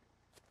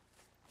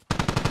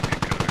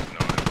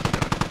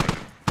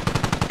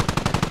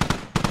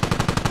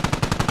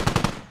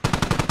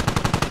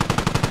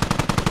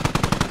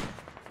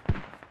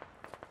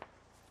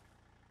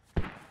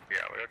 Yeah,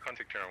 we got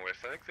contact here on west.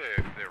 I think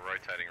they're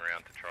rotating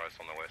around to try us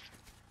on the west.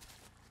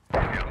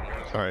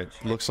 Alright,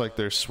 looks like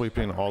they're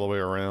sweeping all the way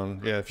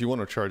around. Yeah, if you want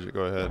to charge it,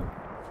 go ahead.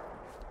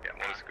 Yeah,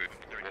 well, that's good.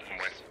 All from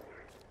west.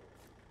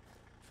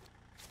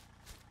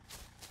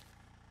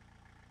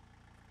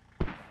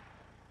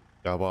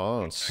 Yeah, well,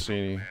 I don't see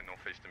any.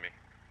 Northeast of me.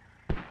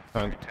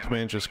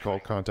 Command just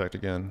called contact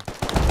again.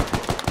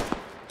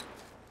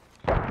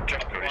 Drop the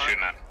Who are you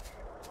shooting at?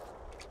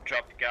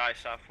 Drop the guy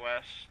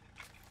southwest.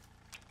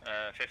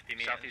 50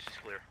 meters. Southeast is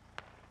clear.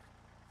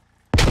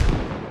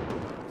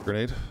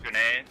 Grenade.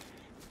 Grenade.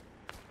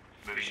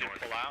 We Moving should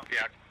north. pull out.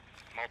 Yeah,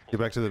 multiple. Get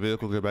back to the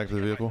vehicle, get back to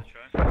the vehicle.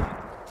 To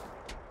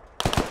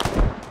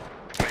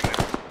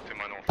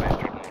my northeast,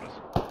 drop mortars.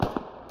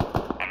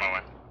 On my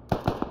way.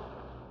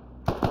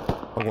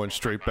 I'm going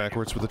straight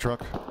backwards with the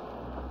truck.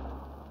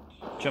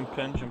 Jump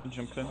in, jump in,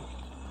 jump in.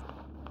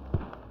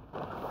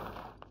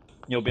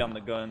 You'll be on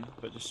the gun,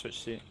 but just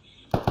switch seat.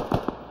 Yeah,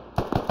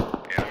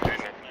 I'm doing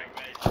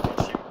north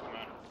of me.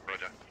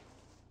 Roger.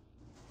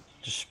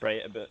 Just spray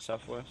it a bit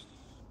southwest.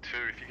 2,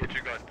 if you get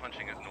you guys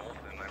punching at north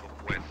and they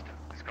look west,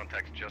 this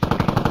contact's just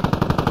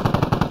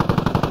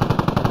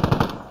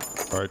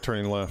Alright,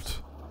 turning left.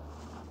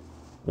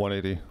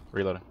 180.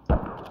 Reloading. Oh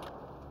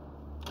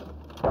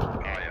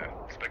yeah,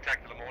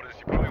 spectacular mortars.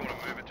 You probably want to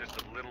move it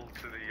just a little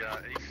to the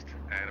east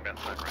and about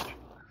the same range.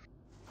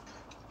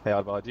 Hey,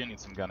 Oddball, I do need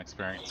some gun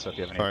experience, so if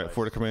you have any Alright, advice.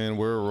 for the command,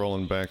 we're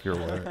rolling back your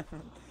way.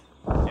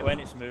 Yeah, when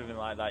it's moving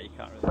like that, you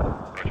can't really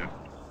Roger.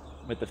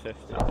 with the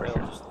 50. It'll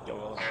just go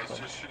all over the There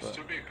place, should but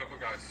still be a couple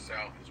guys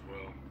south as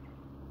well.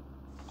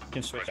 you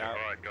can switch Roger. out.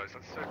 Alright guys,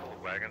 let's circle the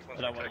wagons. Once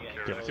I don't we've wanna taken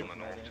get care of this on the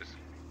killed. north, just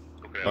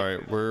look out.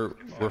 Alright,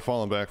 we're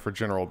falling back for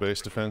general base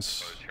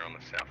defense. Those here on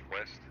the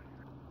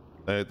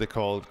southwest. They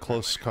called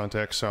close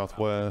contact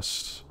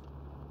southwest.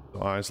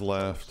 Eyes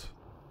left.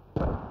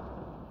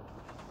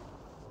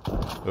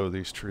 Oh,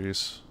 these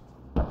trees.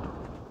 Yeah,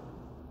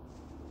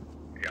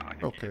 I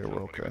think Okay, you can we're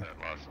tell okay. that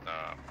last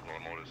lot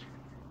of mortars.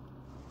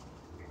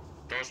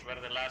 Those were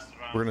the last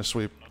round. We're gonna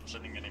sweep. Not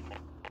sending any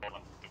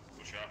Poland to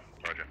push up.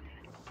 Roger.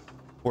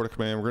 Border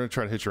command, we're gonna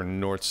try to hit your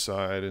north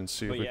side and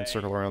see if But we yeah, can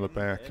circle around the it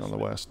back is on the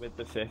with- west. With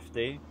the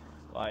 50,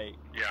 like,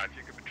 Yeah, if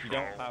you could you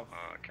patrol don't have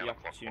the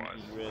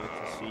opportunity counterclockwise, really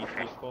to see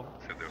people,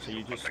 there was so some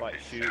you just contact like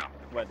to shoot south,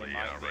 where they probably,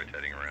 might be,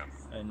 rotating around.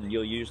 and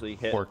you'll usually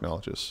hit Four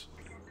acknowledges.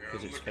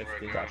 because it's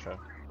 50. Gotcha.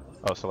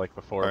 Oh, so like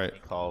before Alright. we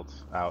called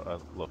out a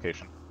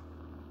location.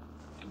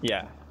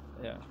 Yeah,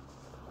 yeah.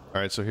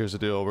 Alright, so here's the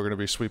deal. We're gonna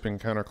be sweeping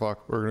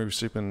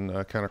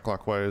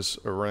counterclockwise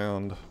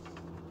around.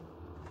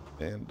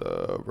 And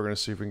we're gonna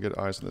see if we can get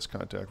eyes on this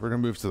contact. We're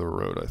gonna move to the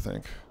road, I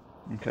think.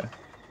 Okay.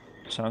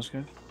 Sounds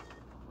good.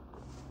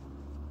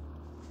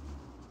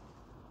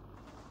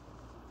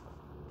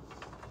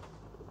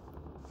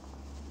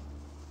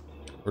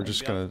 We're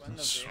just gonna Behind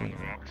the swing.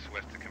 Rocks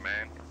west of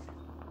command.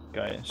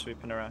 Got it,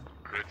 sweeping around.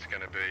 Grid's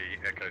gonna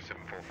be Echo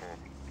 744.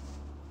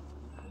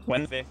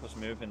 When the vehicle's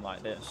moving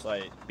like this,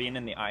 like, being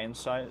in the iron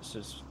sights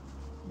is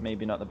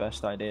maybe not the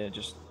best idea,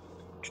 just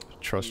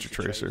Trust use your the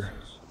tracer.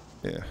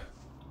 tracers.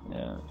 Yeah.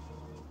 Yeah.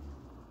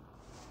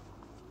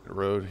 The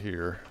road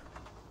here.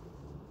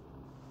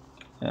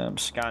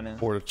 Scanning.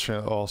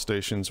 All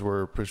stations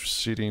were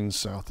proceeding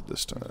south at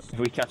this time. If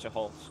we catch a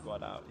whole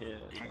squad out here,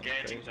 it's gonna be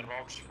Engaging crazy. the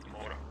rocks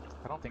more.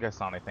 I don't think I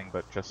saw anything,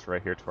 but just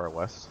right here to our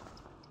west.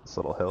 This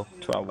little hill.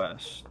 To our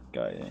west,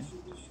 got it.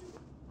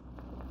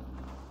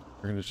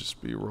 We're gonna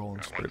just be rolling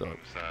One straight up.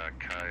 time's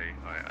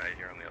KIA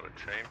here on the other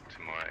team to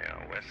my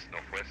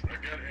northwest. I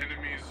got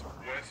enemies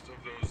west of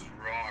those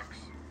rocks.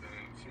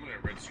 And some in a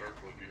red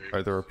circle if you're able.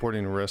 Alright, they're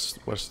reporting west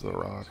of the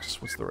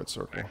rocks. What's the red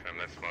circle?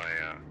 That's my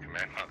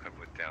command mark I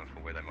put down for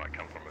where they might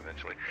come from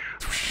eventually.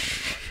 Get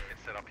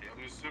set up here.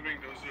 I'm assuming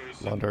those are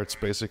some Londart's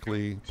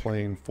basically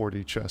playing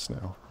 4D chess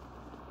now.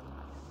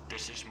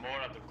 This is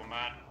more at the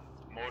command.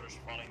 Mortars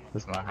falling.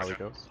 Isn't that how he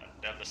goes?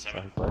 Delta That's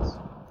how he 7. plays.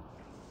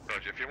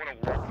 Roger, if you want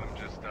to walk them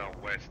just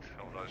west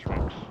of those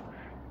rocks,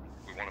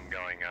 we want them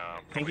going I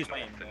think he's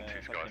probably playing north and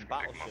two fucking guys can pick them up.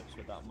 battleships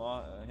with that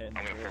mortar hitting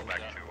I'm the going to fall wall.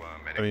 back to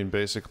medic. I mean,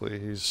 basically,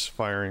 he's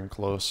firing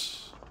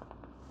close.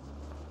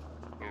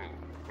 Ooh,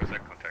 where's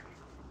that contact?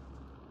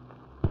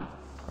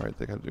 Alright,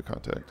 they gotta do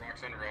contact.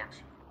 Rocks on rocks.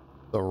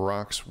 The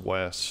rocks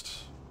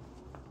west.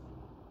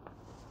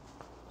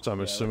 So I'm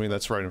Yeah, assuming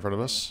that's right in front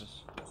of us.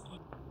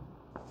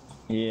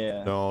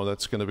 Yeah. No,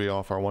 that's gonna be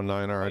off our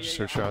 1-9R. I just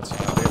heard shots.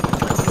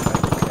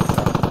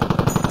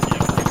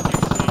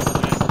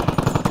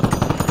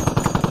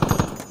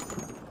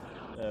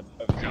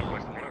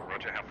 Southwest mortar,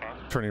 roger, how far?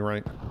 Turning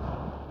right.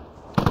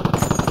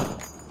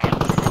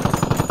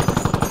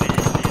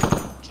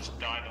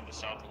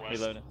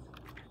 Reloading.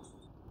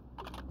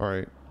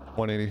 Alright,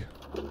 180.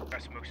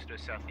 Got smokes to the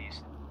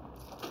southeast.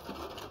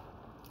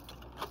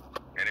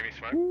 Enemy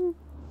smoke.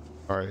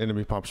 Alright,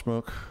 enemy pop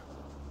smoke.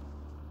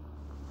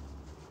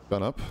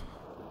 Gun up.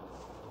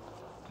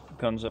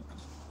 Guns up.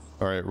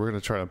 Alright, we're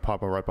gonna try to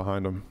pop right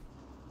behind him.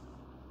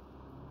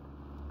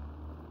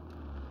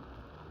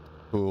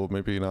 Ooh,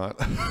 maybe not.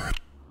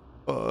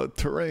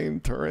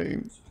 Terrain.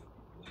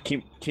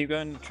 Keep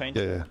going, train.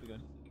 Yeah. Keep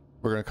going.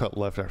 We're gonna cut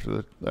left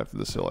after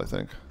this hill, I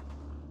think.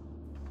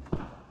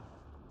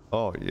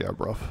 Oh yeah,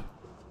 bruv.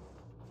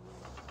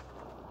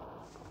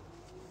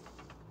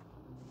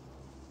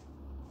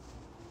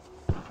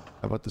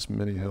 How about this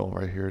mini hill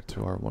right here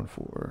to our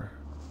 1-4?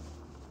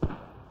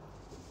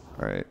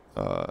 Alright,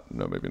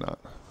 no, maybe not.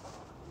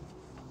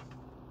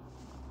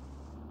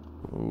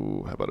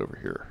 Ooh, how about over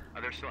here?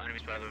 Are there still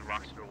enemies by the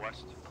rocks to the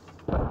west?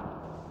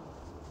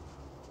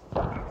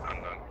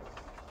 I'm done.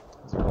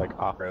 Is there like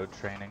off-road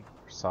training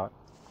for SOT?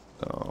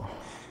 No.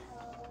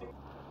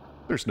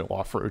 There's no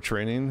off-road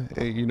training.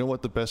 Hey, you know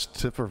what the best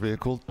tip for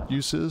vehicle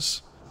use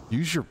is?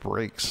 Use your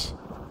brakes.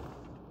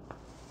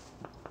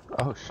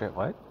 Oh shit,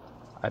 what?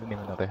 I didn't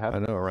even know they had I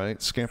know,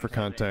 right? Scan for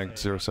contact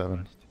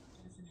 07.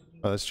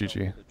 Oh, that's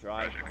GG. The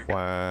drive.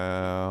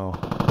 Wow.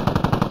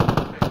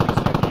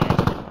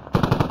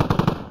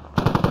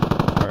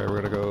 Alright,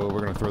 we're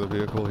gonna throw the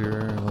vehicle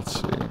here. Let's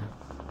see.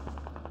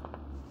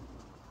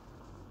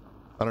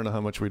 I don't know how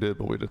much we did,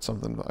 but we did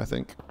something, I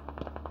think.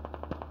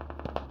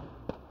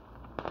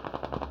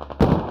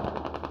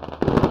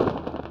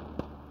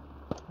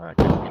 Alright,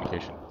 good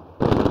communication.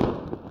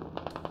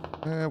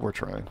 We're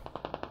trying.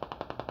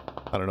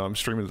 I don't know, I'm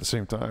streaming at the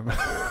same time.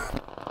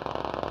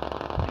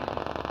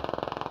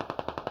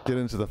 Get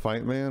into the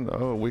fight, man.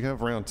 Oh, we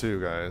have round 2,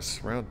 guys.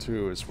 Round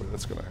 2 is where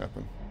that's gonna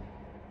happen.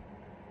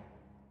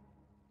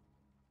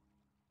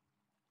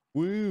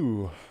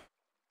 Woo!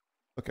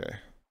 Okay.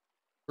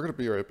 We're gonna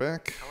be right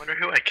back. I wonder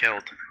who I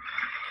killed.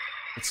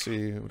 Let's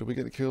see, did we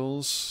get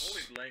kills?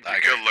 I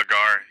killed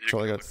Lagar.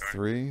 Charlie got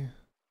 3.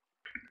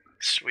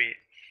 Sweet.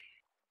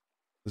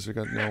 Lizard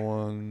got no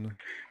one.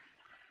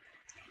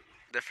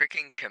 The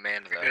freaking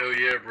command though. Hell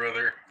yeah,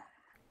 brother.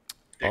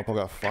 Oppo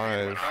got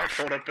 5.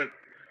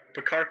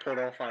 Picard pulled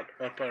off up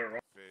a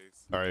rock.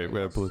 Alright, we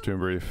have platoon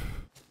brief.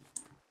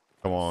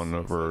 Come on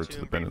over to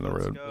the bend in the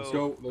road.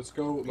 Let's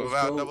go. Move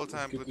out, double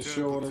time, Get the platoon,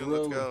 show on the platoon,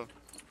 let's road.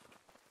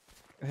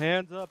 go.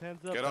 Hands up.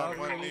 Get on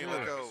one knee,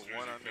 let's go.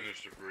 One on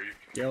Finish the brief.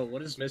 Yo,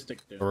 what does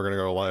Mystic do? We're gonna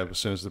go live as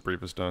soon as the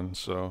brief is done,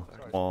 so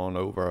come on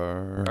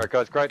over. Alright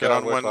guys, great Get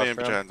on work one last knee and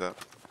put your round. hands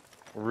up.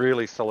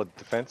 Really solid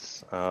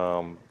defense.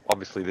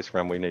 Obviously this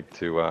round we need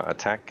to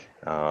attack.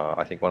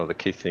 I think one of the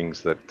key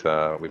things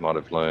that we might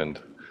have learned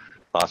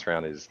last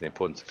round is the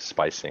importance of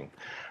spacing.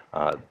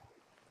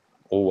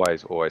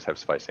 Always have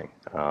spacing.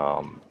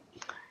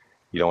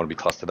 You don't want to be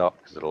clustered up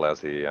because it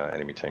allows the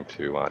enemy team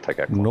to take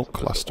out No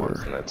cluster,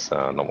 cluster. and that's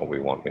not what we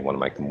want. We want to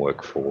make them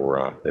work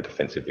for their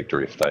defensive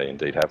victory if they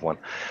indeed have one.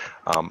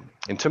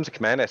 In terms of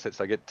command assets,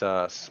 I get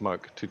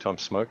smoke, 2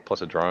 times smoke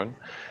plus a drone.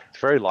 It's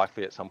very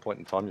likely at some point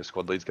in time your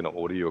squad lead's going to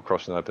order you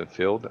across an open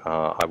field.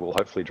 I will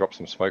hopefully drop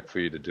some smoke for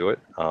you to do it.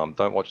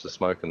 Don't watch the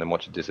smoke and then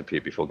watch it disappear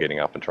before getting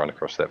up and trying to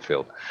cross that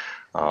field.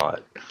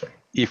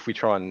 If we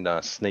try and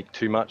sneak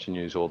too much and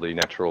use all the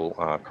natural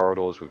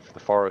corridors with the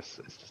forest,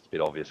 it's just a bit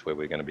obvious where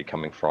we're going to be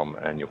coming from,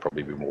 and you'll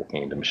probably be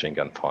walking into machine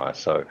gun fire.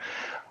 So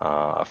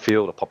a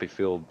field, a poppy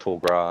field, tall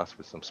grass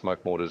with some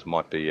smoke mortars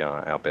might be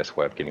our best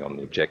way of getting on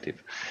the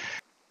objective.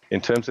 In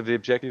terms of the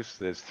objectives,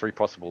 there's 3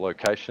 possible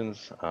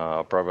locations,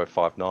 Bravo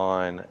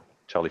 59,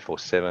 Charlie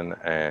 47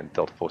 and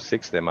Delta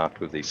 46. They're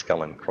marked with the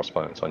skull and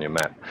crossbones on your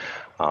map.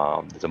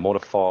 There's a mortar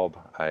fob,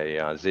 a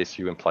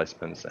ZSU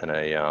emplacements, and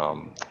a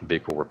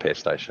vehicle repair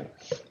station.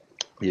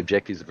 The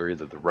objectives are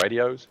either the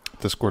radios,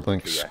 Discord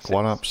link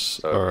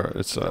SquadOps, or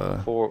it's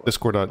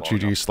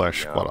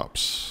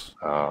discord.gg/SquadOps.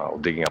 Or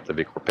digging up the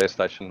vehicle repair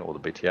station, or the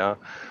BTR,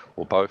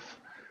 or both.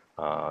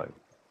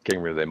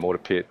 Getting rid of their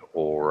mortar pit,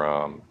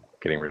 or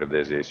getting rid of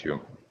their ZSU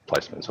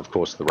placements. Of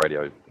course, the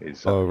radio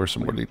is... over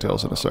some more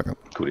details in a second.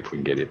 Good if we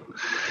can get it.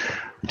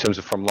 In terms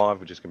of from live,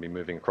 we're just going to be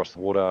moving across the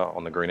water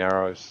on the green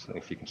arrows.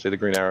 If you can see the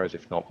green arrows,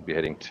 if not, we'll be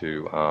heading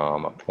to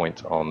a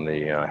point on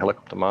the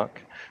helicopter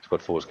mark.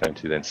 Squad 4 is going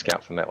to then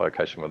scout from that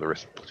location where the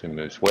rest of the platoon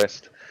moves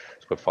west.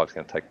 Squad 5 is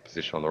going to take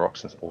position on the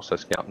rocks and also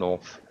scout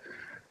north.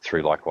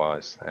 3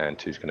 likewise, and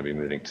 2 is going to be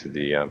moving to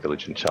the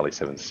village in Charlie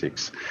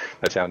 76.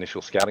 That's our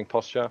initial scouting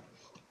posture.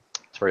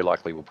 It's very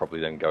likely we'll probably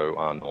then go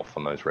north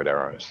on those red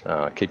arrows.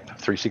 Keep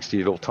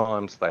 360 at all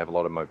times. They have a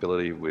lot of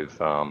mobility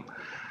with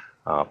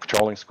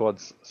patrolling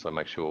squads, so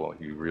make sure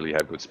you really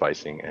have good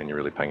spacing and you're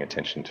really paying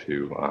attention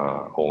to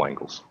all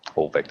angles,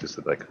 all vectors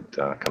that they could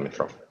come in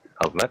from.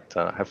 Other than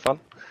that, have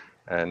fun,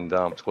 and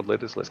squad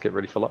leaders, let's get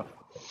ready for live.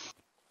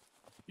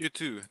 You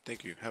too.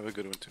 Thank you. Have a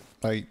good one too.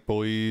 Alright,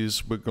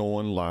 boys, we're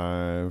going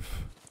live.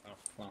 Oh,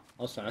 wow,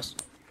 that was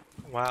fast.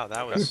 Wow,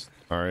 that was.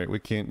 Alright, we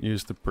can't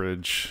use the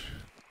bridge.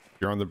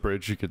 If you're on the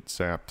bridge, you get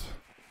zapped.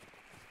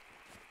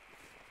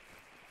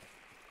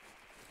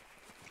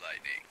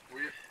 Lightning.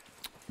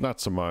 Not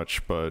so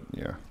much, but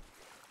yeah.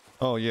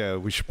 Oh yeah,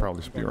 we should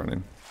probably be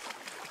running.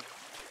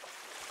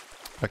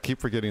 I keep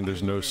forgetting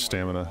there's no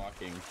stamina.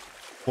 Walking.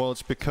 Well,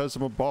 it's because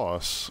I'm a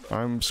boss.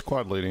 I'm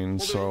squad leading,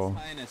 Well, so...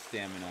 there's kind of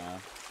stamina.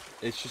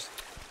 It's just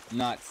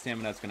not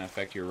stamina that's going to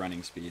affect your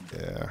running speed.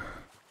 Yeah.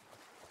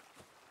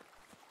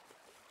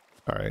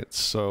 Alright,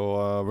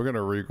 so we're going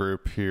to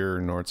regroup here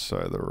north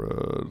side of the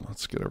road.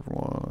 Let's get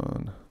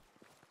everyone...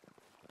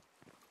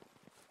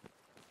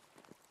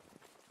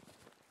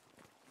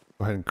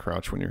 Go ahead and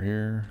crouch when you're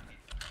here.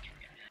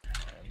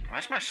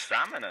 Why's my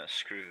stamina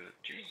screwed?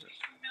 Jesus.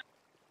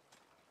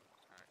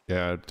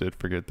 Yeah, I did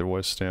forget there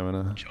was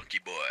stamina. Chunky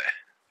boy.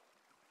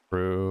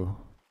 True.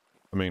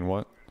 I mean,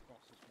 what?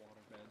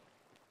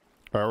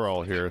 Alright, we're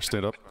all here.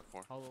 Stand up.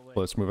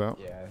 Let's move out.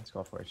 Yeah, let's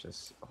go for it. It's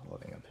just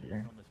holding up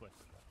here.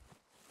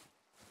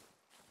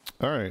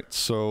 Alright,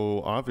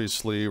 so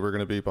obviously we're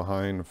gonna be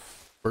behind.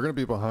 We're gonna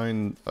be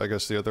behind, I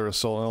guess, the other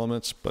assault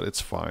elements, but it's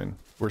fine.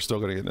 We're still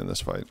gonna get in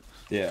this fight.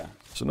 Yeah.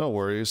 So no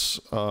worries.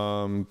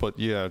 But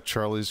yeah,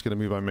 Charlie's gonna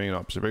be my main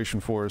observation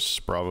force.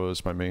 Bravo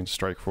is my main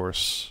strike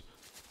force.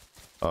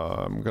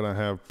 I'm gonna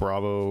have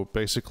Bravo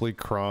basically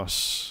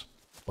cross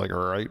like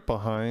right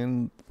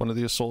behind one of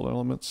the assault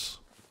elements.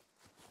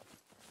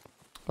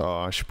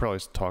 I should probably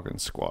talk in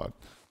squad.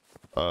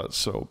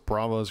 So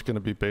Bravo is gonna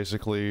be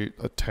basically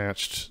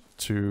attached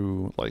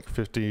to like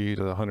 50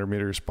 to 100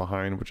 meters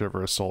behind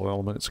whichever assault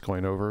element it's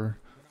going over.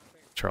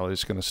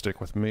 Charlie's gonna stick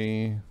with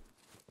me.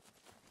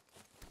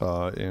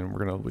 And we're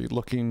gonna be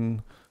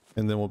looking,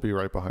 and then we'll be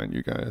right behind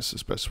you guys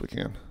as best we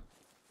can.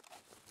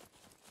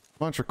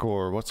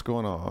 Mantracore, what's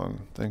going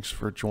on? Thanks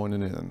for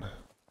joining in.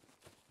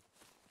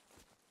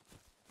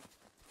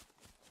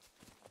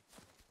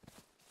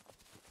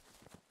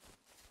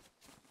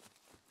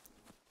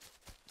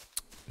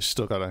 We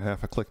still got a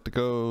half a click to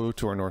go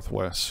to our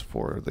northwest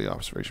for the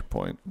observation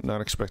point.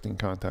 Not expecting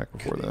contact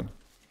before then.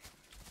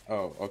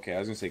 Oh, okay. I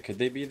was gonna say, could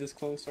they be this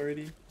close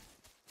already?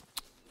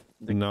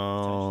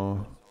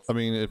 No. I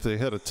mean, if they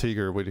hit a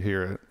Tiger, we'd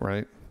hear it,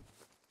 right?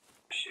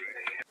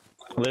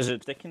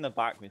 Lizard, stick in the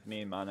back with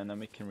me, man, and then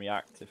we can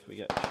react if we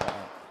get shot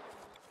out.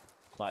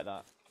 Like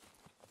that.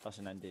 That's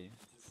an ND.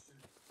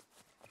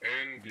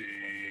 ND.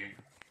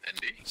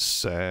 ND?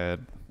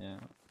 Sad. Yeah.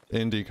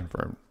 ND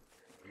confirmed.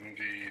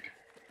 Indeed.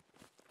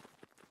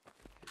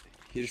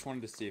 He just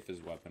wanted to see if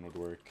his weapon would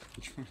work.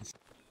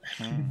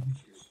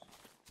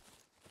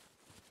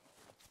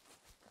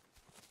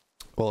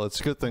 Well, it's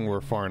a good thing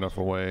we're far enough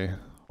away.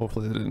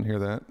 Hopefully they didn't hear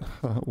that.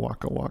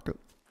 Waka waka.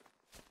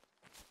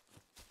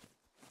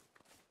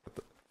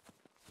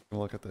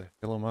 Look at the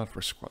Halo mod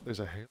for squad. There's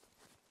a Halo.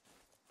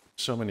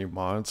 So many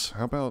mods.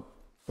 How about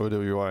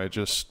OWI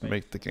just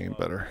make the game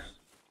better?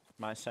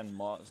 Might send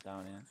mortars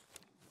down here.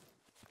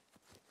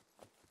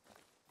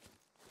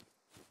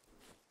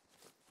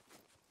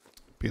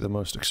 Be the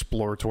most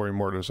exploratory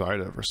mortars I'd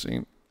ever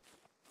seen.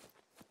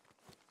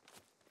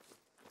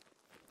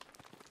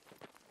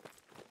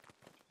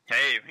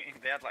 Hey,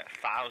 they had like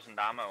 1,000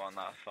 ammo on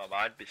that fob.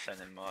 I'd be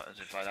sending mortars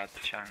if I'd had the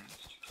chance.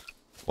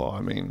 Well,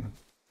 I mean,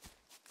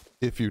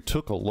 if you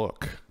took a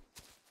look,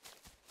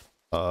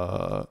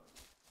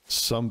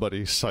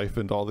 somebody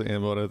siphoned all the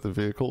ammo out of the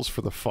vehicles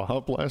for the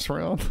fob last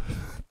round.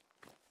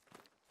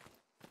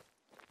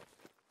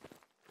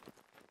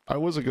 I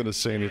wasn't going to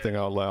say anything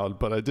out loud,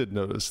 but I did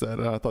notice that.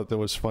 And I thought that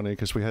was funny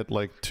because we had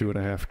like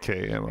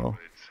 2.5K ammo.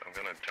 I'm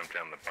gonna jump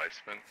down the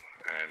basement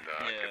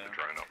and get the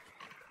drone up.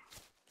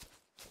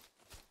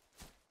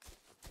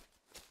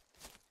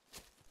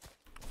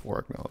 For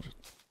acknowledge it.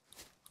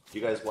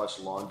 You guys watch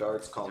Lawn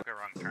Darts? Call Took a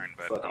wrong turn,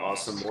 but fucking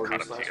awesome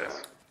mortars caught up last to you night.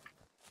 guys.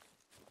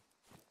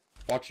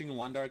 Watching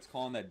lawn darts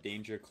calling that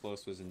danger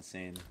close was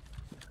insane.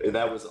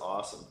 That was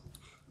awesome.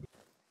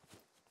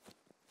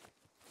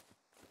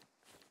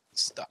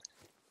 Stuck.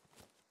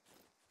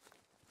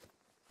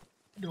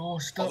 No, Oh,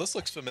 stop. this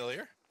looks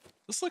familiar.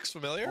 This looks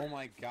familiar. Oh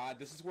my god,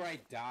 this is where I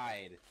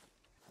died.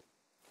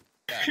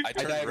 Yeah, I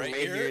turned died right right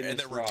here, here in and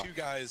this there were rock. two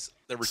guys.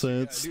 There were Sad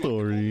two guys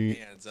story.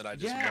 hands, and I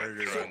just Yeah,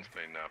 murdered so- them.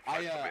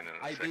 I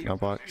did.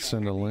 Nightbot,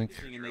 send a link.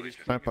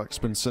 Nightbot's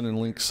been sending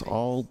links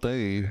all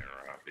day.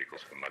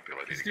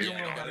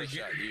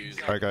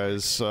 Alright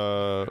guys,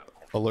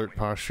 alert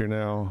posture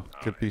now.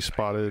 Could be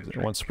spotted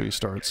once we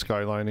start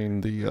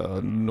skylining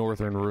the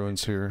northern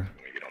ruins here.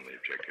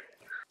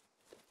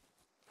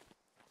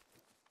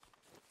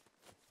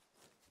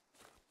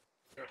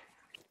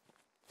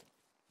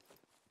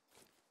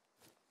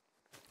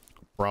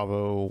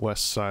 Bravo,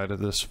 west side of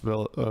this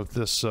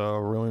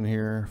ruin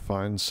here.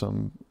 Find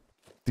some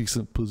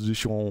decent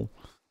position.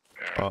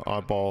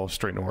 Oddball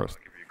straight north.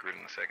 Give you a grid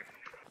in a second.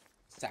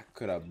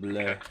 Sakura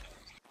bleu.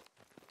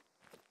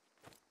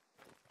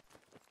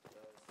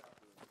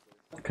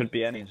 Could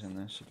be enemies in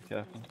this, so be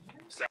careful.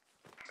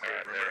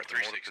 Alright, they're at the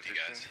mortar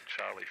position.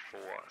 Charlie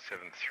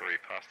 473.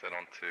 Pass that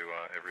on to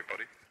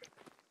everybody.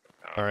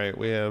 Alright,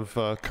 we have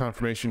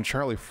confirmation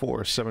Charlie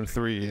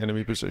 473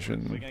 enemy We're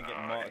position. gonna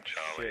get mortared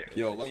to shit.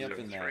 Yo, let me up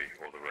in there.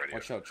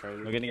 Watch out, Charlie.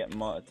 We're gonna get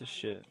mortared to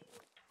shit.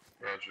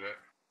 Roger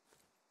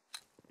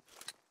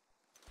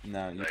that.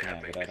 No, you They can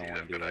have have been it. I busy. don't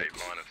want They've to do got it. a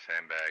line of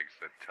sandbags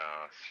that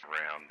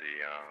surround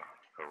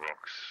the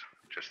rocks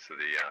just to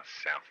the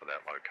south of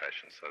that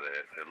location. So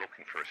they're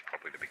looking for us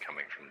probably to be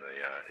coming from the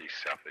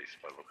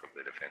east-southeast by the look of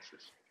their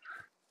defences.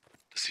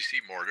 Does he see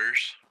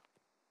mortars?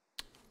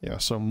 Yeah,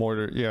 so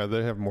mortar. Yeah,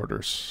 they have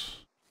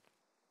mortars.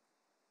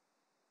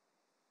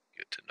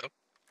 Good to know.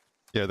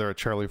 Yeah, they're at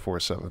Charlie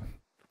 4-7.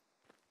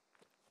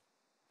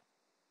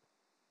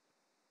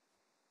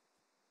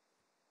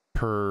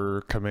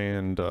 Per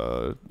command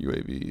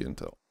UAV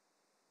intel.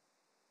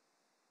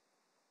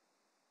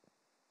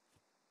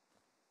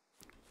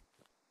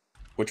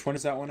 Which one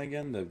is that one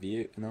again? The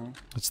V? No.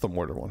 It's the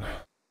mortar one.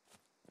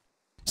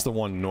 It's the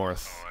one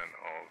north. Sign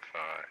of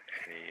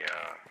any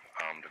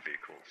armed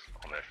vehicles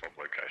on their fob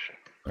location.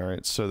 All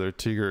right, so their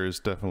Tiger is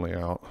definitely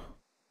out.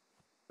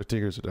 Their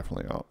Tigers are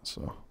definitely out.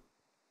 So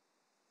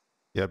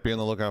yeah, be on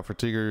the lookout for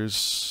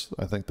Tigers.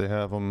 I think they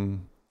have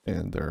them,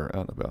 and they're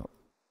out and about.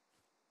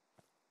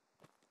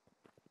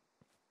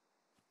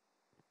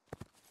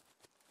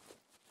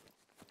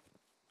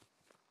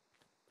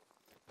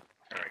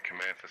 Alright,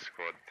 command for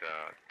squad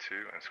 2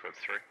 and squad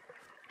 3.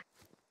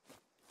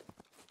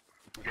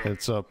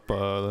 It's up.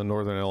 The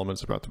northern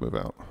element's about to move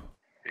out.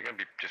 You're going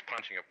to be just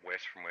punching up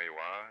west from where you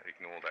are.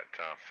 Ignore that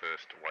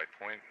first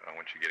waypoint.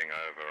 Once you're getting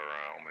over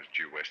almost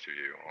due west of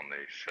you on the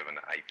 7-8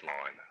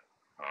 line,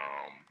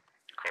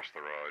 across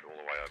the road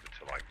all the way over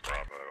to like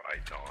Bravo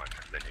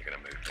 8-9, then you're going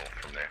to move north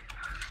from there.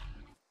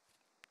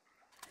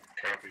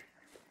 Copy.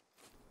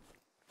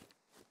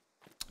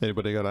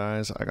 Anybody got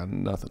eyes? I got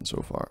nothing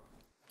so far.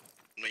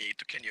 Me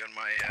to can you on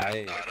my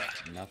I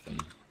data. nothing.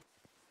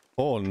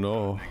 Oh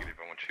no. Negative,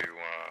 I want you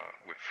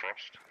with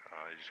Frost.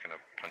 You're just going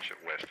to punch it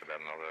west about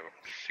another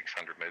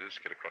 600 metres,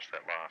 get across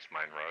that last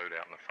main road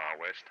out in the far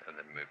west, and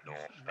then move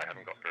north. They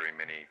haven't got very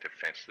many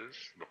defences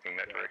looking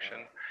that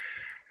direction,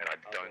 and I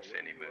don't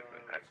see any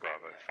movement at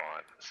Bravo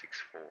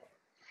 5-6-4.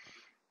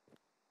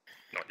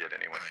 Not yet,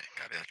 anyway.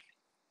 Got it.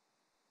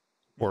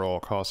 We're all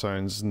call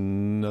signs.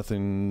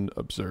 Nothing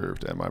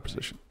observed at my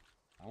position.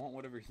 I want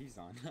whatever he's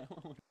on.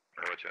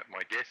 Roger.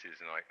 My guess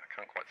is, and I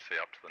can't quite see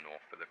up to the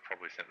north, but they've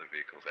probably sent the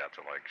vehicles out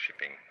to like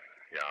shipping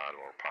yard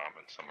or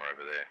apartment somewhere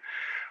over there.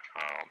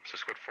 So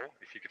squad 4,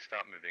 if you could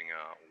start moving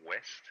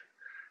west,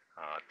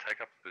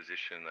 take up a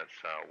position that's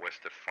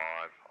west of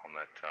 5 on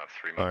that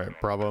 3 All right,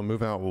 Bravo,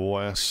 move out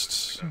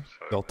west.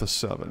 Delta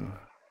 7.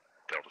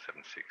 Delta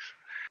 7-6.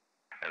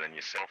 And then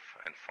yourself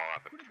and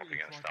 5 are probably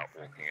going to start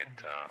walking it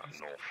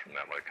north from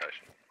that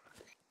location.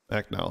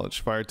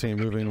 Acknowledge. Fire team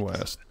moving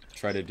west.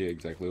 Try to do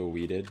exactly what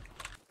we did.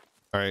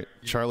 All right,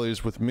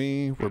 Charlie's with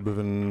me. We're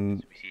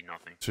moving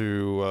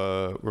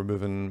to. We're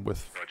moving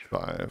with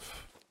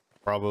 5.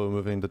 Bravo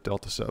moving to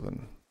Delta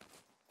 7.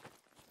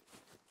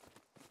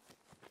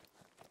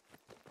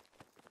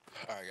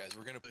 Alright guys,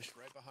 we're gonna push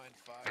right behind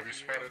 5. Have you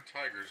spotted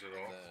tigers at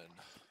all?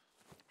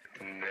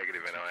 Negative,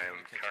 and I am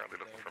currently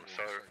looking for them.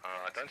 So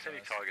I don't see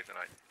any targets, and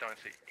I don't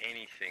see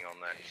anything on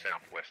that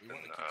southwestern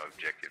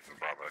objective in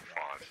Bravo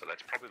 5. So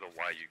that's probably the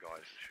way you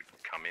guys should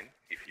come in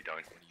if you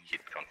don't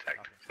hit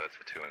contact. So that's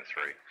for 2 and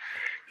 3.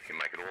 You can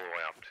make it all the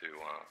way up to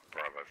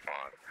Bravo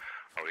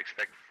 5. I would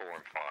expect 4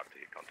 and 5 to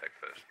hit contact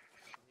first.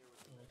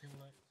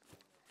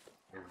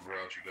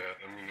 Roger that.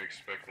 I'm gonna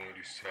expect one of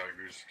these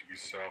tigers to be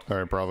south.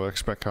 All right, Bravo,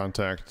 expect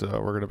contact.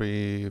 We're going to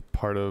be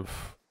part of.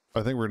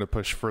 I think we're going to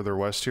push further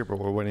west here, but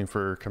we're waiting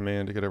for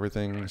command to get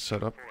everything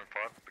set up. 4 and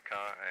 5,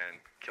 bcarr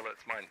and Killer.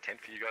 It's my intent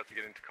for you guys to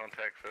get into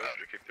contact first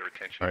to keep their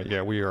attention. All right,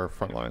 yeah, we are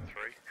frontline.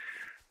 3.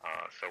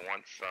 So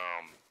once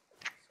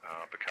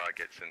bcarr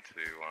gets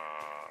into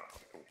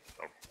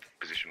a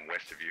position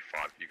west of you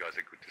 5, you guys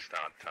are good to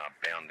start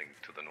bounding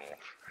to the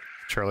north.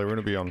 Charlie, we're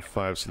going to be on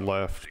 5's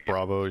left.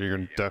 Bravo, you're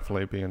going to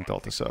definitely be in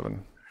Delta 7.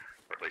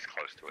 Or at least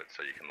close to it,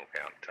 so you can look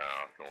out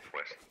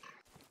northwest.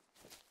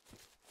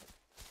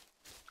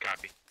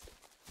 Copy.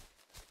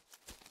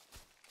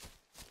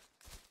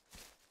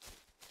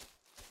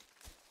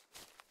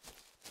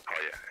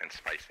 Oh yeah, and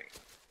spacing.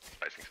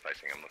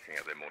 Spacing. I'm looking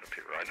at their mortar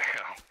pit right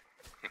now.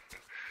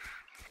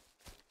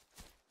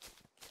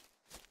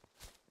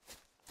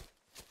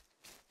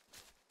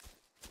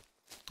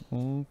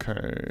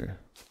 Okay.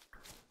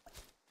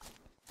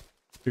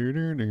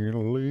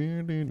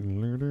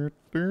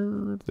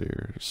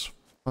 There's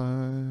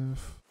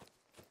 5.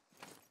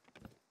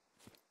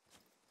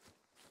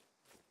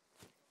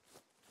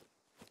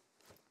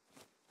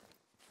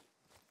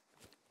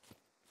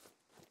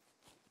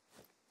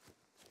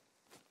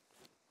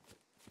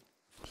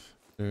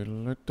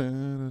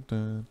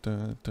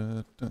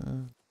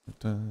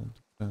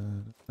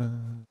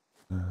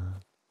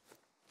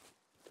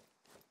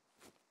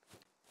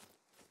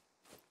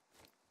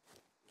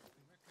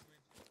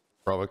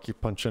 Bravo,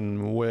 keep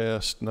punching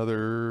west,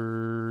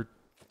 another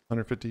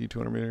 150,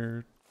 200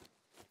 meter.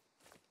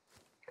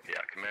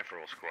 Yeah, command for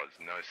all squads,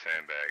 no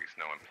sandbags,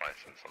 no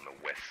emplacements on the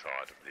west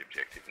side of the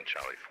objective in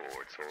Charlie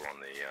 4. It's all on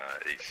the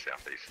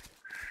east-southeast.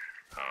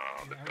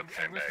 They've got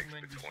sandbags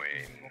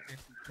between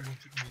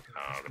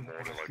the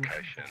mortar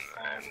location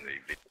and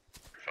the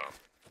farm.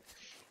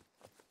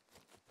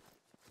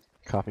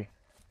 Copy.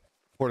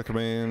 Order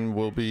command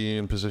will be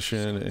in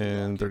position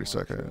in 30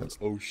 seconds.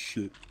 Oh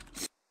shit.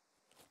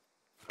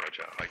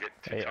 Roger. I get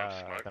 2 Hey, times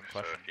smoke, dumb so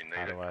question. if you need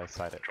How it, do I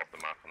sight it? drop the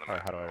mark on the Or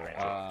map. how do I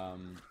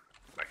range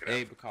it? Make it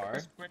Hey, out.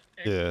 bcarr.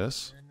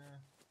 Yes.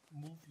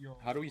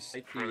 How do we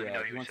sight the, Really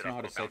know he you wants to set know how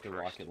up to sight the lockdown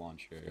first. rocket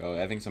launcher.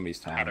 Oh, I think somebody's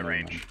telling How to me.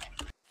 range.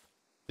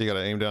 You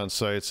gotta aim down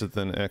sights and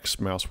then X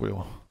mouse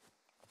wheel.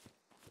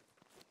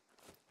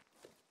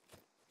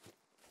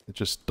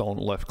 Just don't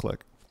left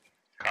click.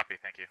 Copy,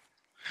 thank you.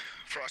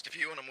 Frost, if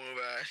you want to move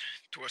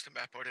towards the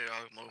map border,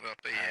 I'll move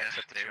up the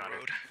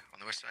road on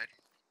the west side.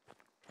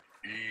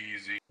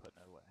 Easy. Put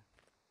no way.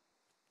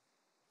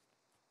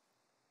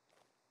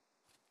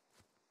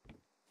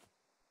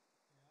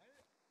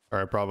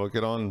 Alright, Bravo,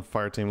 get on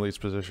fire team lead's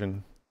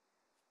position.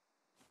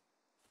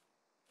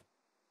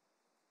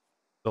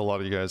 Still a lot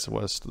of you guys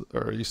west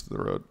or east of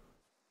the road.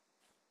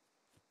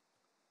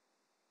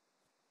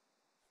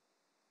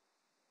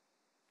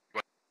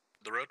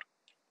 The road?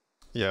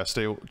 Yeah,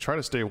 try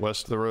to stay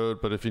west of the road,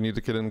 but if you need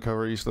to get in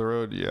cover east of the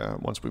road, yeah,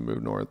 once we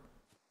move north.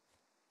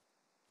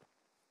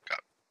 Got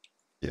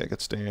Yeah,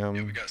 get stam.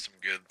 Yeah, we got some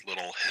good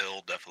little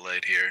hill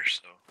defilade here,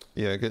 so.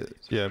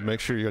 Yeah, make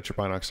sure you got your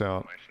binocs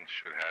out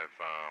Should have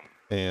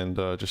and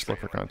just look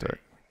for contact.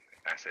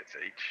 assets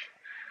each.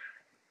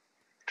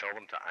 Tell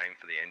them to aim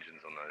for the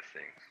engines on those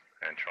things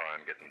and try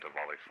and get them to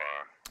volley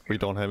fire. We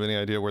don't have any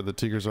idea where the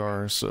Tigers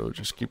are, so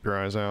just keep your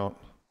eyes out.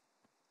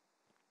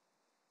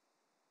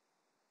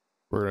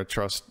 We're gonna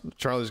trust,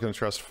 Charlie's gonna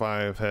trust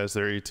 5 has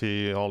their AT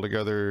all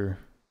together.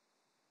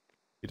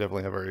 We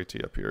definitely have our AT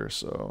up here,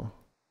 so.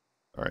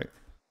 Alright.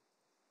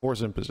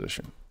 4's in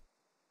position.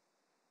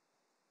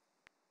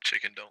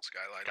 Chicken don't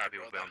skyline. Copy,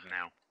 we're bound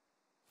now.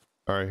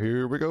 Alright,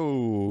 here we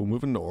go.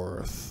 Moving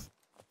north.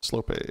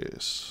 Slow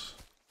pace.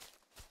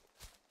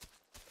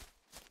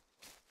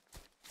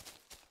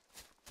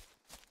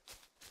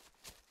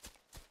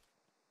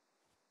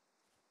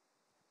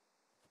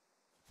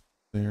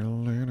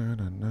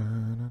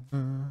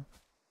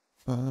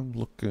 I'm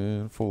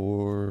looking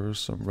for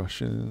some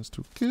Russians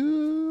to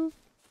kill.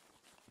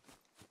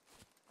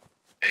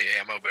 Hey,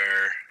 ammo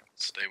bearer,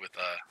 stay with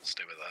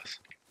us.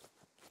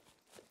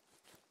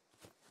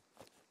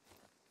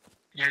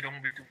 Yeah,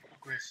 don't be too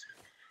aggressive.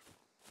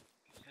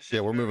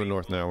 Yeah, we're moving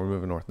north now. We're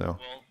moving north now.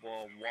 World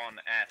War One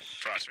S.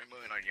 Frost, we're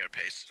moving on your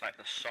pace. It's like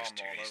the Somme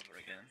all over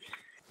again.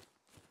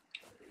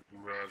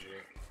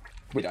 Roger.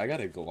 Wait, I got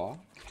a Glock?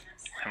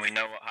 And we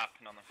know what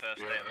happened on the first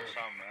day of the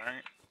Somme,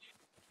 right?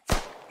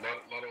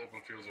 Lot of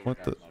open fields over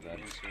What the?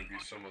 It's gonna be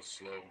somewhat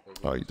slow.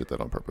 Oh, you did that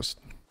on purpose.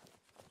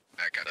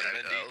 I got that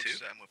ND too.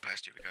 We're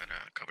past you. We got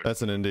covered.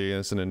 That's an ND.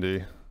 That's an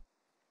ND.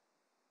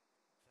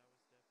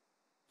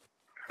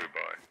 Who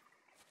by?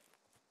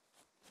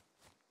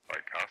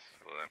 Like us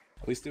or them?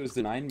 At least it was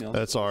the 9mm.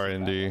 That's our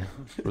ND.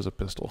 It was a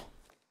pistol.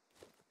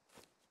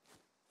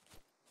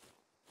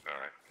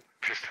 Alright.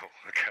 Pistol,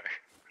 okay.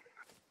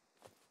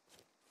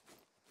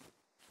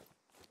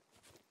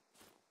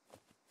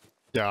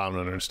 Yeah, I don't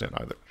understand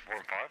either. 4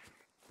 and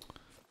 5?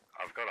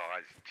 I've got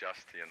eyes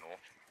just to your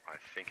north. I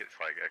think it's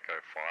like Echo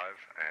 5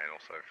 and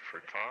also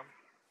Fruit Farm.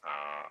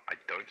 I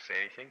don't see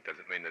anything.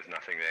 Doesn't mean there's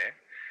nothing there.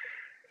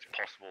 It's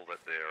possible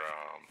that their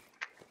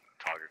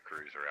target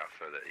crews are out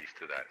further east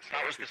of that. So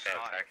That once was we the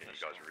start side attacking, you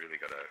guys really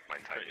got to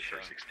maintain Pretty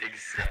your sure.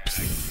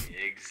 360.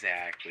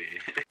 Exactly.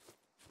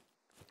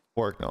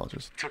 Four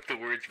acknowledges. Took the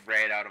words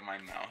right out of my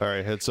mouth.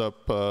 Alright, heads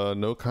up.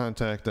 No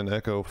contact in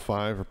Echo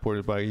 5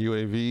 reported by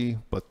UAV,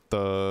 but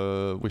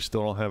we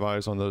still don't have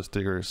eyes on those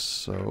diggers,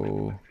 so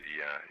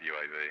The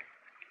UAV.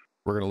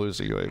 we're gonna lose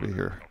the UAV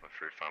here. Off the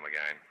Fruit Farm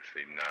again.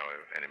 We see no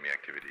enemy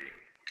activity.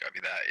 Copy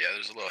that. Yeah,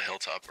 there's a little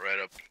hilltop right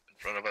up in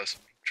front of us.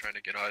 I'm trying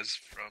to get eyes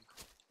from.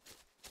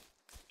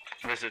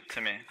 Visit to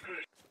me.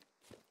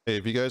 Hey,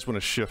 if you guys want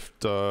to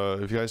shift,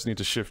 if you guys need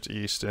to shift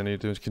east and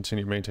need to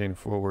continue maintaining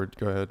forward,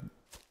 go ahead.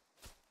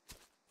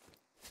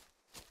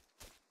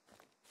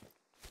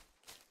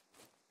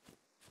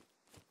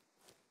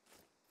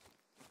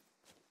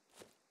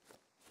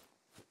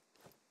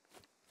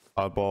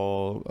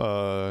 Oddball,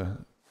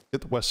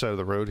 get the west side of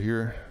the road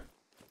here.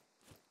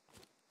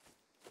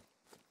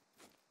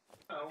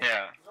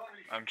 Yeah,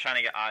 I'm trying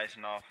to get eyes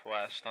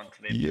northwest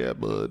onto the. Yeah,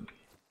 bud.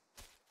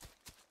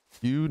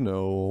 You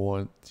know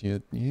what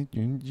you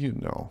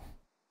know.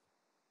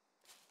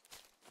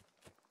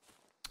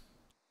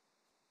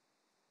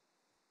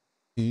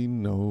 He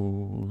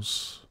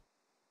knows.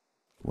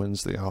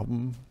 When's the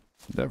album?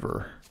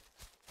 Never.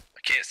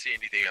 I can't see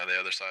anything on the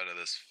other side of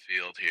this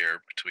field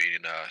here between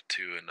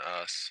 2 and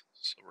us.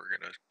 So we're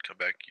gonna come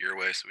back your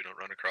way so we don't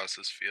run across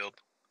this field.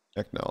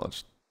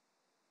 Acknowledged.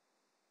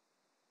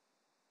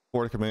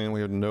 Forward command,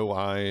 we have no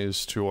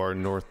eyes to our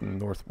north and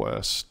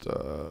northwest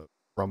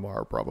from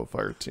our Bravo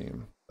fire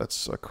team.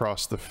 That's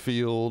across the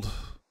field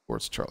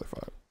towards Charlie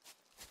 5.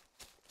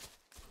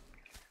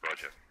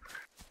 Roger.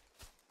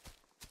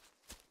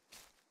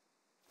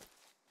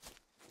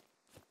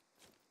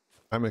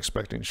 I'm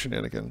expecting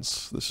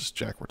shenanigans. This is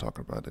Jack we're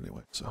talking about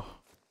anyway, so.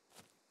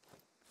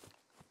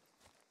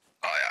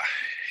 Oh yeah,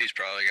 he's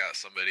probably got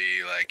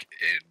somebody like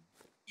in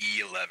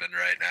E11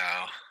 right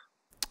now.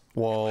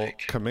 Well,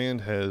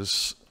 command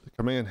has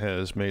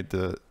made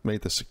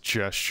the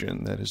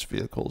suggestion that his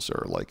vehicles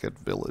are like at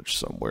village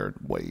somewhere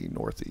way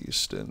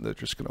northeast, and they're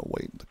just gonna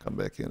wait to come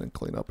back in and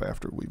clean up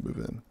after we move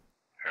in.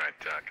 Alright,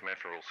 command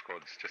for all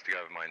squads, just to go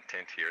over my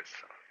intent here, it's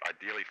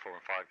ideally 4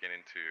 and 5 get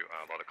into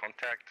a lot of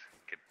contact,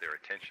 get their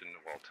attention,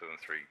 while 2 and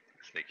 3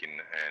 sneak in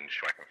and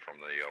schwack them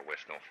from the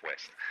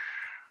west-northwest.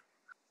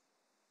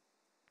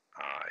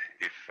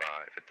 If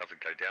it doesn't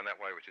go down that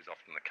way, which is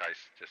often the case,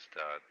 just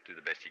do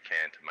the best you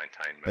can to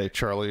maintain... Hey,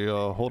 Charlie,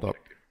 hold up.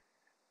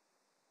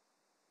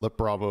 Let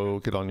Bravo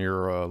get on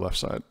your left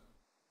side.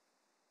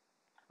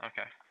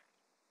 Okay.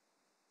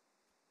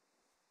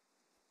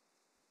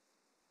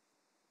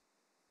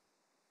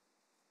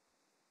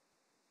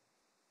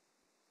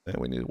 And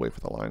we need to wait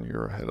for the line.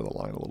 You're ahead of the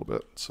line a little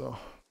bit, so...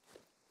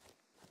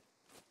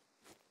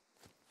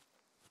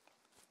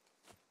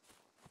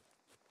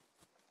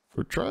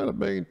 We're trying to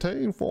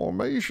maintain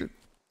formation.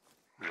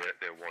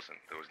 There wasn't.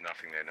 There was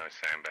nothing there. No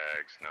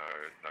sandbags. No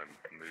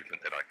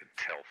movement that I could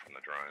tell from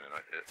the drone. And I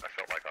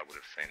felt like I would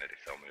have seen it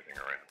if they were moving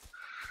around.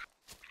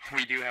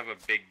 We do have a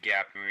big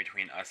gap in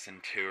between us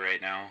and 2 right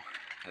now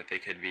that they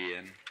could be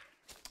in.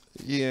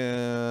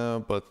 Yeah,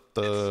 but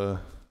Yeah,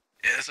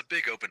 there's a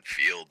big open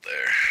field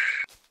there.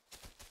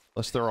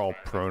 unless they're all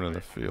prone in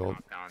the field.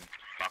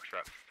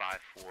 Foxtrot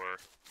 5-4.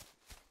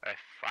 5-4-5.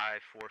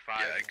 Yeah,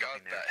 I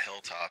got that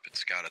hilltop and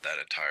scouted that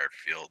entire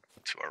field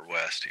to our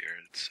west here.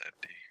 It's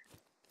empty.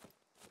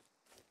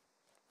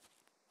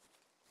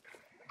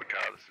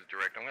 bcarr, this is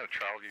direct. I'm going to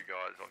trail you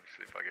guys.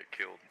 Obviously, if I get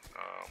killed,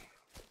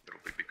 it'll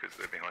be because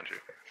they're behind you.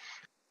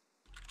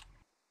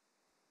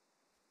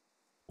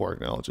 Or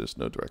acknowledges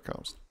no direct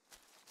comms.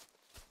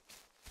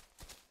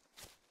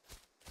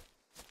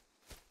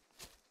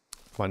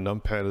 My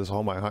numpad is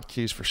all my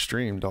hotkeys for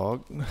stream,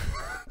 dog.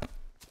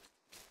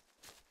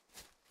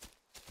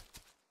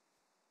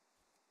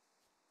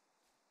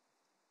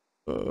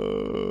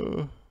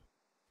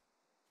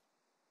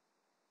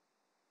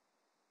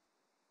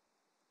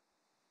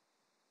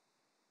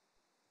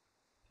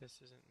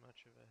 This isn't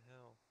much of a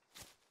hill.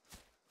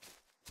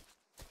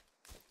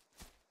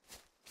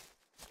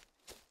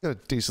 Got a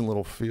decent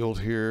little field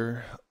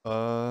here.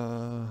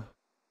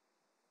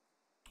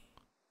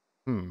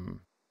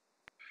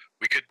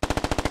 We could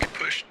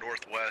push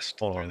northwest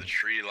Hold through on. the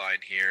tree line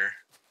here.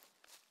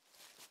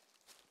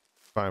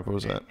 Fine, what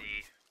was that?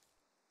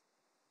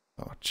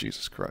 Oh,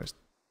 Jesus Christ.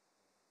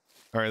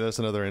 Alright, that's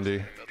another ND.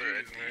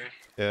 Another ND.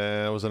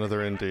 Yeah, it was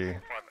another ND. I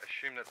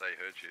assume that they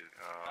heard you.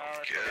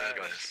 So they're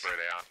going to spread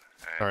out.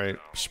 And, Alright,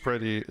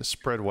 spread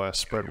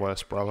west,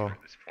 Bravo.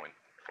 At this point,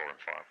 4 and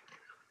 5.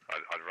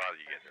 I'd rather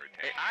you get their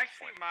attention. It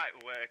actually might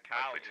work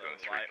out Hopefully 2 and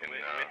 3 though, like, can,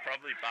 we're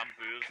probably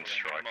bamboozling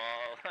them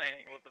all,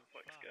 like, what the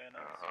fuck's going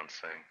on? I'm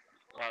saying.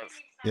 Well,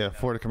 Yeah,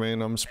 Florida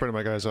Command, I'm spreading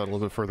my guys out a little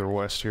bit further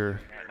west here.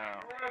 We've been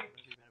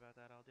about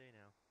that all day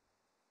now.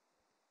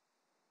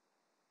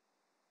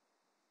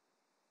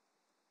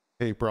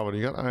 Hey, Bravo, do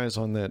you got eyes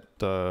on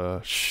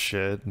that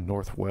shed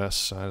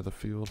northwest side of the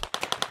field?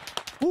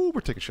 Ooh, we're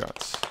taking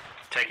shots.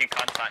 Taking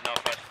contact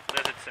northwest.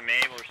 Visit to me,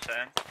 we're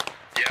saying.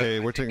 Yeah, Hey,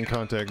 we're taking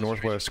contact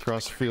northwest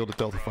across the field at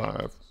Delta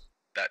 5.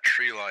 that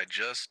tree line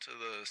just to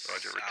the Roger,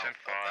 south return of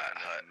fire that and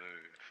hut. then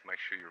move. Make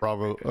sure you're...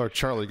 Bravo, or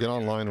Charlie, get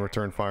online and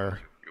return fire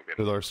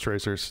to those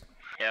tracers.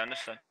 Yeah,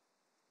 understood.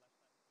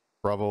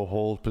 Bravo,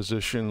 hold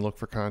position, look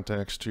for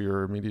contacts to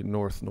your immediate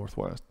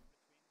northwest.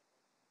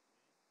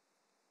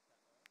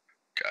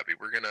 Copy.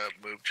 We're gonna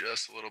move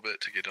just a little bit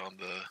to get on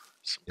the.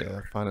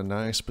 Yeah, find a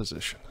nice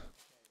position.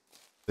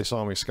 They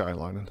saw me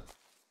skylining.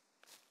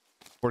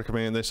 Florida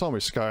Command, they saw me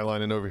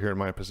skylining over here in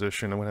my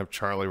position. I'm gonna have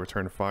Charlie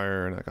return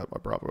fire, and I got my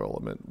Bravo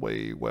element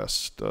way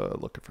west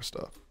looking for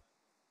stuff.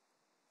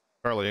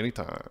 Charlie,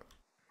 anytime.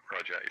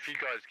 Roger. If you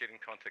guys get in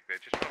contact there,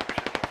 just try and push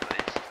it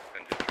northeast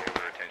and just draw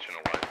their attention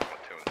away from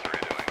what 2 and 3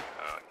 are doing.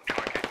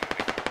 Try and keep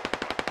moving.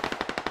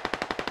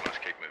 You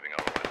must keep moving,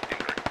 otherwise the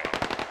indirect fire.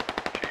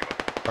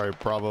 Alright,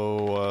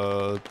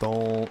 Bravo,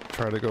 don't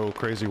try to go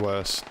crazy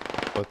west,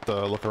 but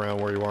look around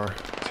where you are.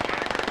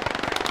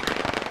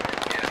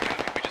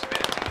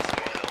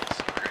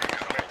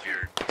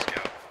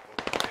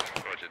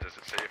 Roger, does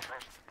it see you from?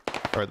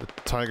 Alright, the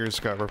Tigers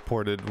got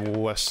reported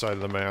west side of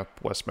the map,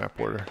 west map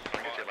border.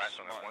 I'll get your last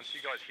on that. Once you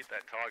guys hit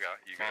that tiger,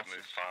 you gotta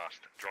move fast.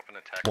 Drop an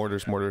attack.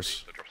 Mortars.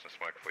 So drop some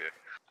smoke for you.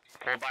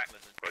 Pull back,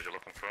 lizard. Roger,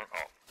 looking for it.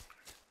 Oh.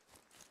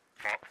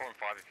 4 and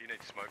 5, if you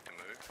need smoke to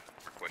move,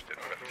 request it.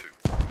 I've got 2.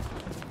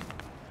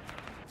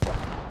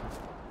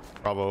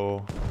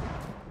 Bravo.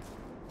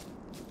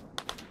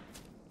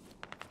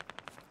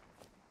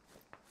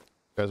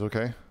 You guys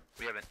okay?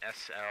 We have an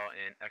SL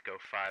in Echo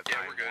 5. Yeah,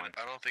 we're good.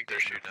 I don't think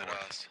they're shooting at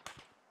us.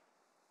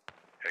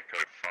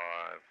 Echo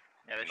 5.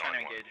 Yeah, they're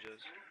trying to 9-1. engage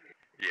us.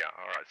 Yeah,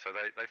 alright, so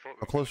they thought...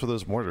 How close were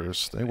those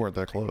mortars? They weren't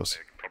that close.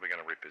 They're probably going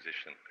to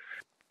reposition.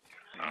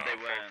 They 4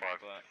 weren't, and 5,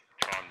 but...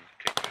 try and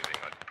keep moving.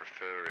 I'd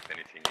prefer, if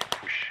anything, you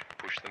push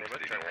them to the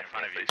north,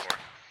 northeast.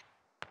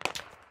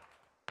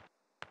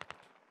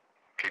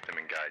 Keep them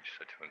engaged. engage,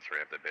 so 2 and 3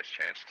 have the best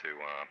chance to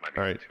maybe.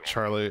 All right,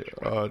 Charlie.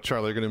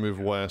 Charlie, gonna move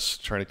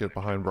west, trying to get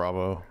behind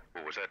Bravo.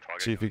 What was that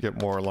target? See if you get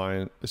more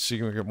line. See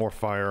if you can get more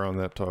fire on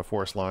that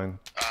forest line.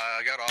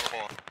 I got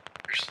audible.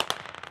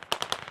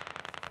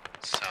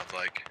 Sounds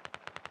like.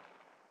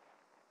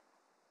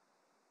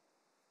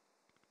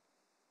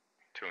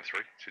 2 and 3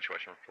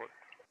 situation report.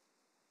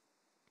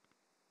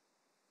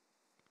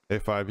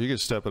 A5, you can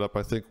step it up.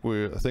 I think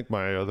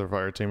my other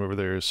fire team over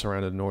there is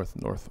surrounded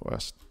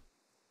northwest.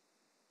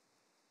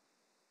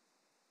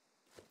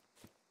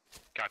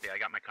 Copy. I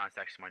got my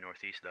contacts to my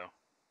northeast though. I'm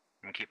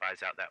gonna keep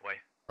eyes out that way.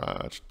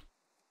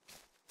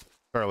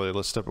 Charlie,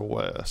 let's step it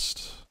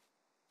west.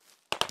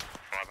 5,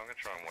 I'm gonna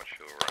try and watch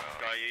your.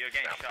 You're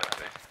getting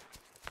shot.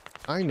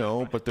 I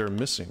know, but they're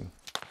missing.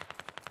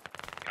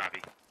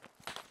 Copy.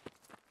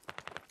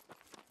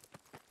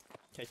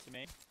 Okay, to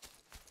me.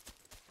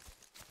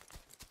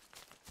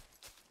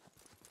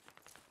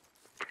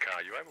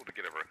 Are you able to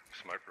get a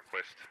smoke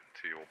request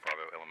to your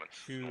Bravo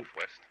elements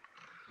northwest?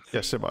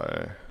 Yes, sit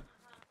by.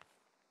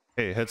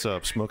 Hey, heads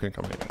up, smoke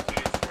incoming. 2, you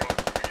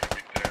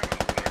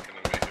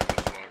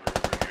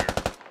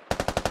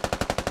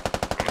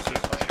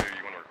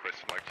want to request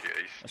smoke to your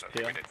east?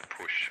 We need to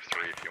push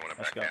 3 if you want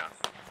to back out.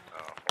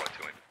 Follow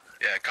 2 in.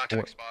 Yeah,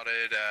 contact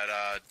spotted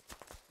at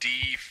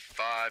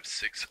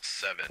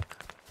D567.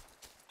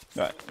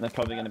 Right, they're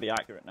probably going to be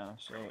accurate now,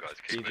 so guys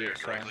it's easier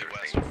to directly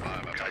west of 5.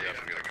 I'm Okay, yeah,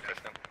 we got a good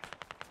test now.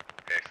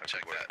 Excellent.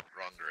 Check that.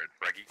 Wrong grid.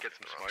 Raggy, get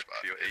some smoke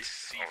to your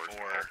east. I'll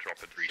drop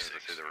it as soon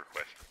as I see the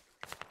request.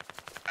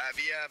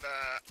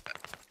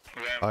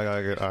 I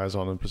gotta get eyes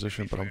on in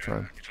position, but I'm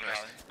trying.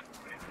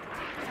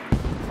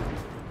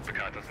 The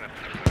car doesn't have to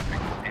be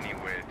perfect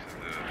anywhere to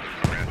the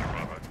around your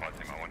Bravo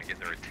 5 team. I want to get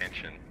their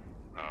attention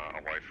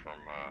away from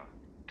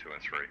 2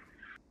 and 3.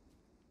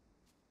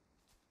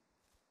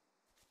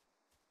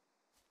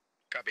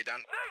 Copy,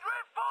 done.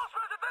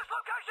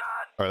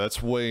 All right,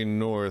 that's way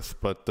north,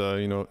 but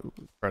you know,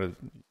 try to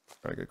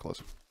get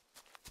closer.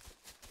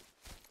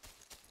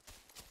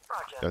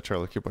 Yeah,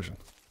 Charlie, keep pushing.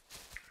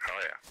 Oh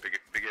yeah,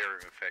 big area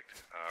of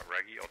effect.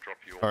 Raggy, I'll drop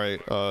you. All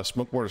right,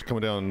 smoke mortar's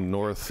coming down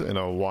north in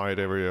a wide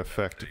area of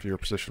effect if you're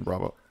position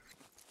Bravo.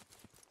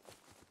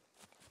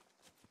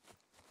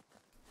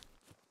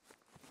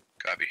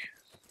 Copy.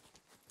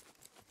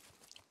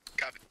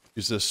 Copy.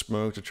 Use this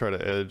smoke to try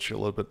to edge a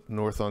little bit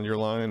north on your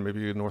line,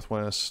 maybe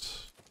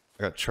northwest.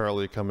 I got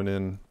Charlie coming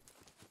in.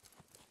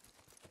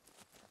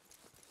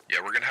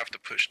 Yeah, we're gonna have to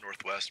push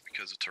northwest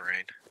because of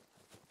terrain.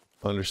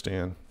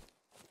 Understand.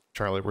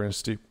 Charlie, we're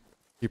gonna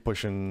keep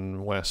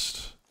pushing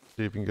west.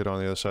 See if you can get on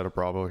the other side of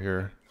Bravo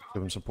here.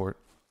 Give him support.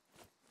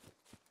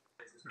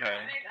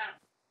 Okay.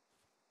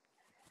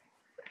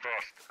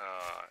 Frost,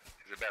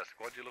 is it about a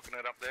squad you're looking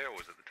at up there, or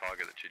was it the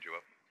Tiger that chewed you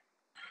up?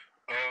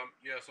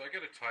 Yeah, so I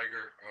get a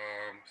Tiger,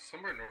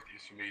 somewhere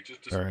northeast of me,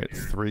 just All right,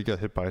 3 got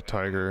hit by a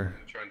Tiger.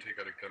 I'm try and take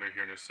out a gunner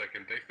here in a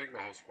second. They think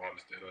my whole squad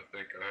is dead, I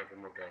think. I have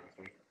one more guy with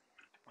them.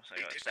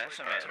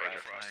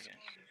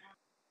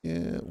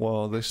 Yeah,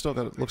 well, they still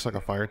got, it looks like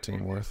a fire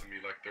team worth.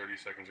 Me like 30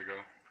 seconds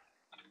ago.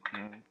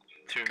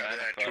 2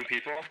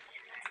 people?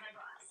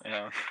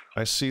 Yeah.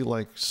 I see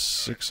like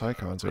 6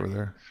 icons over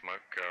there.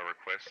 Smoke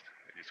request.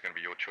 It's going to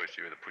be your choice.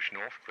 You either push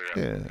north, clear out.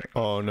 Yeah.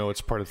 Oh no,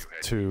 it's part of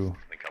 2.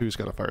 2's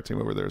got a fire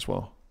team over there as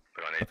well.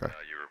 But I need Okay.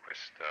 you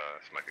request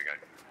smoke again.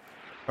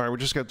 All right, we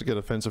just got to get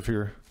offensive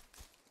here.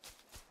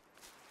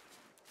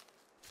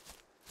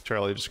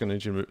 Charlie, just gonna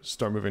need you to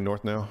start moving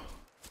north now.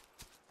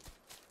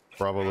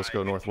 Bravo, let's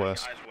go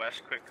northwest. Eyes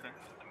west quickly.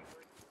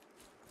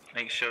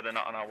 Make sure they're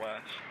not on our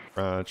west.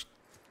 Clear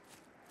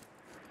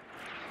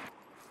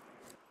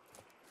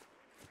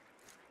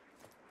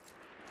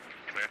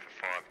for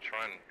 5.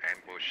 Try and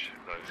ambush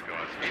those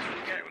guys to the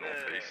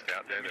northeast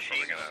out there. They're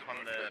probably going to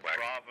on the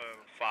Bravo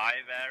 5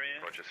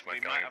 area. Roger, smoke We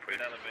might going have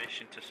good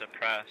elevation to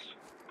suppress.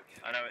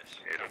 I know it's.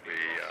 It'll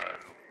be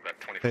about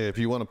 20. Hey, if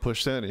you want to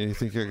push that and you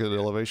think you got good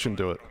elevation,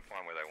 do it.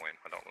 Find where they went.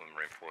 I don't want them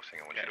reinforcing.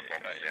 I want you to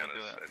bomb them down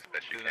as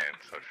best you can,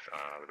 so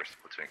the rest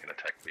of the platoon can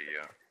attack the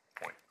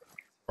point.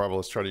 Bravo,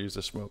 let's try to use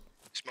this smoke.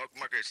 Smoke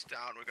markers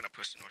down. We're gonna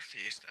push the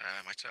northeast.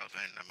 Myself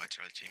and my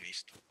Charlie team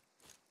east.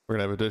 We're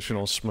gonna have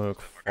additional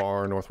smoke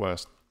far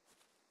northwest.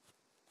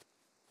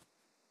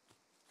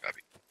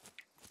 Copy.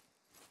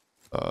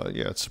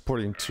 Yeah, it's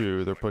supporting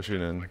 2. They're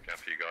pushing in. Down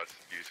for you guys.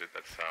 Use it.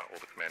 That's all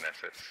the command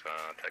assets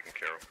taken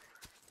care of.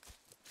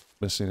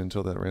 Missing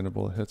until that random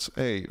bullet hits.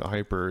 Hey,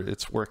 Hyper,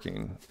 it's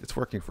working. It's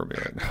working for me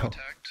right now.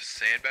 Contact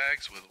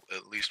sandbags with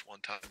at least 1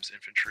 times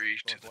infantry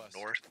to the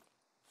north.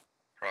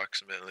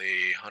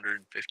 Approximately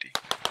 150.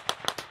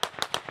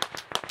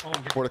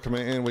 Port of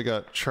command, we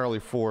got Charlie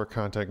 4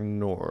 contact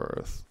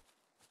north.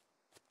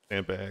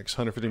 Sandbags,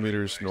 150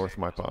 meters north of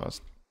my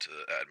post. To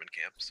the admin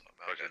camp. So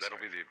Roger, that'll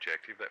be the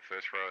objective. That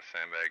first row of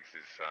sandbags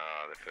is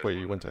the first. Wait,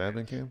 you went to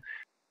admin camp?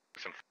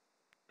 Some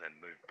then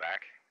move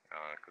back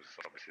because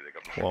obviously they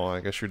got. Well,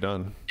 I guess you're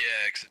done.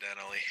 Yeah,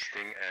 accidentally.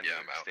 Sting and yeah,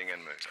 move. I'm out. Sting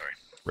and move. Sorry.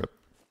 Rip.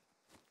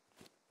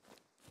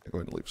 Go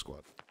ahead and leave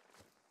squad.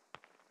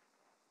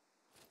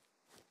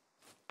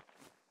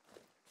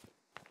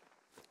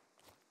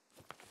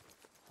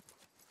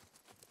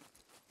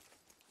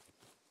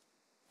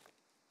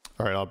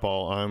 Alright,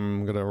 oddball.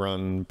 I'm gonna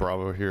run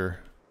Bravo here.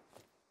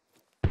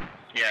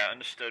 Yeah,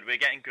 understood. We're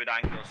getting good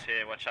angles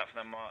here. Watch out for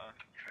the mortar.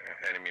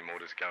 Enemy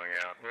mortars going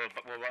out. We'll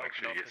Make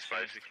sure you get as soon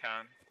as space.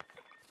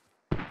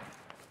 we can.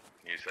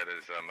 Use that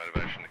as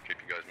motivation to keep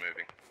you guys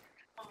moving.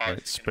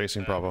 Alright,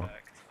 spacing Bravo.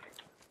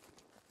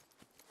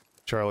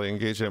 Charlie,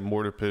 engage that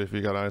mortar pit if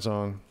you got eyes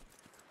on.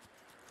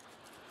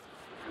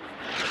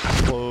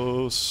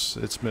 Close.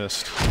 It's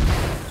missed.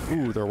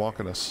 Ooh, they're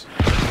walking us.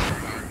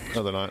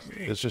 No, they're not.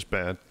 It's just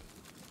bad.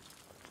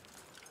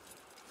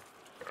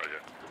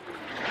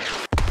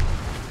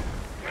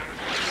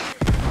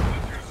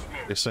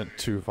 They sent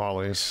 2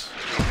 volleys.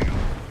 Paul,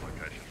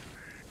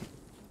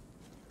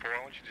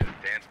 I want you to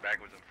just dance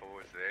backwards and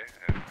forwards there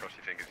and cross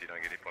your fingers you don't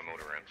get hit by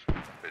mortar rounds.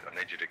 But I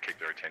need you to keep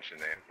their attention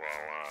there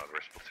while the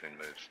rest of the platoon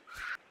moves.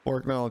 Or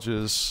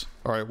acknowledges.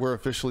 Alright, we're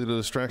officially the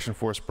distraction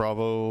force.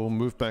 Bravo.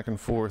 Move back and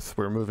forth.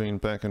 We're moving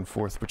back and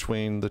forth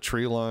between the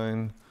tree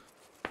line.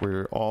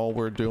 All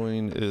we're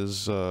doing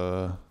is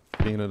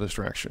being a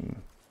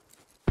distraction.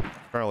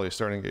 Charlie,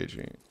 start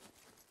engaging.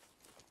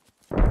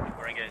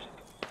 We're engaged.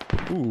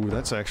 Ooh,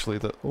 that's actually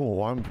the...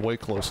 Oh, I'm way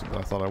closer than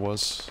I thought I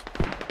was.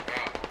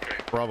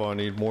 Bravo, I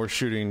need more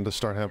shooting to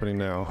start happening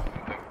now.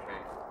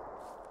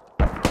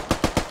 Use it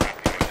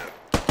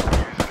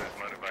as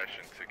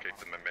motivation to keep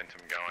the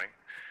momentum going.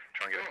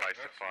 Try and get a base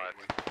of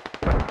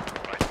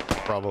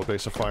fire. Bravo,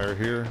 base of fire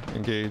here.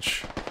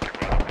 Engage.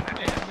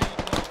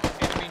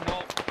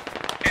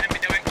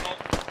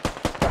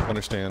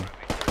 Understand.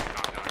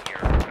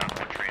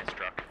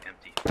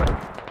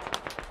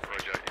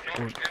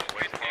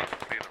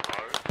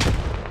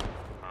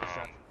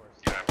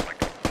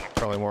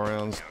 Probably more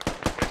rounds.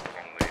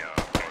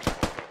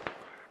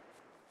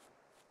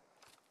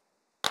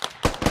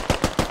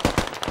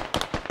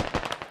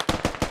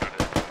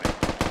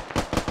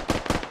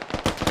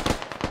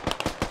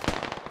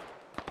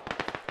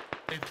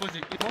 If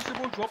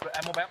possible, drop the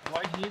ammo back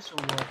right here so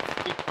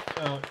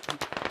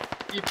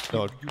if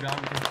No, you down,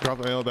 we can... drop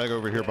the ammo bag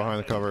over here behind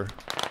the cover.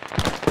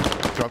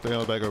 Drop the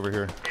ammo bag over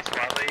here. Hey,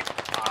 squad lead,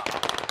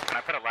 can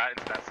I put a lat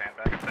into that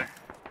sandbag up there?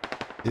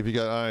 If you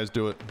got eyes,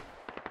 do it.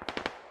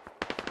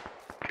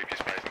 Keep your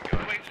spacing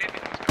going.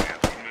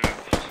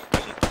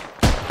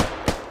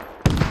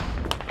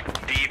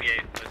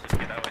 Deviate. Let's just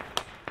get that way.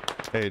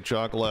 Hey,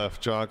 jog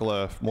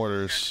left,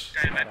 mortars.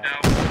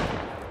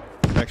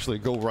 Actually,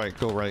 go right,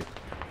 go right.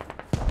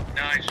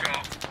 Nice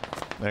shot.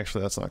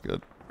 Actually, that's not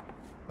good.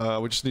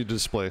 We just need to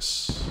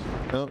displace.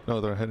 No,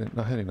 they're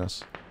not hitting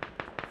us.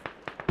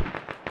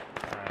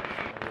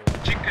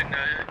 Chicken,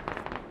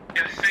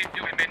 yeah, save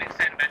your remaining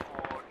sandbag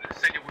for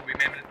save your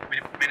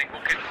remaining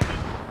rocket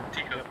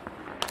Tiger.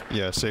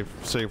 Yeah,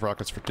 save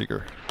rockets for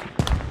Tiger.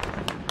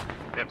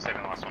 Yep,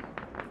 saving the last one.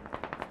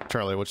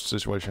 Charlie, what's the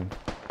situation?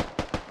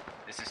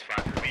 This is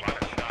fine for me. To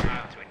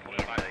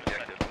engage the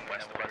objective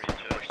west of us and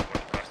push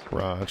towards the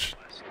Raj.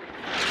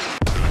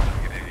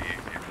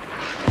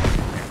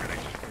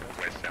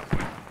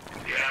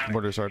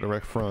 Mortars are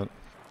direct front.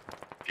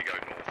 If you go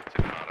north, it's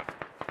even harder.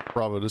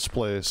 Bravo,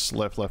 displace.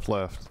 Left. Moving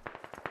left.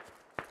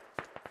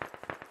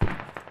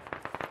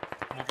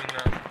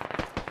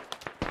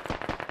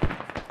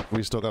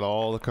 We still got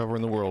all the cover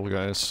in the world,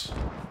 guys.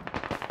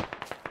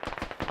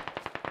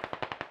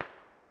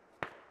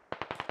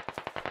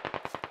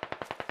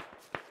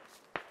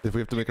 If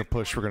we have to make a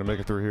push, we're gonna make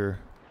it through here.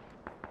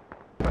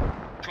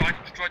 Try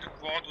to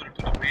crawl to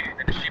the way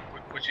and the ship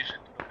will position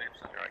to the left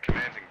side. Alright,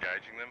 command's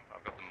engaging them.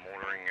 I've got them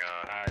mortaring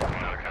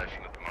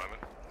location at the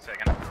moment.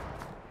 Second.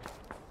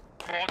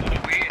 Crawl to the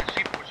way and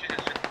ship position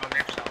to the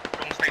left side.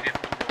 Don't stay there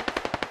for too long.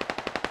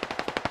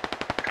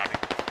 Copy.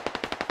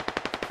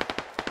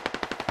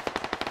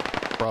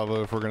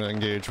 Bravo, if we're gonna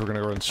engage, we're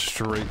gonna run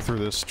straight through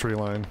this tree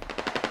line.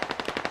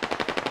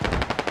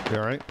 You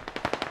alright?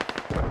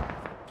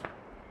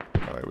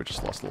 Alright, we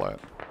just lost the lat.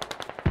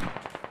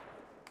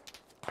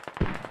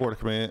 Forward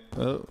command.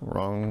 Oh,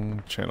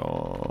 wrong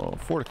channel.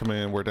 Forward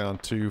command, we're down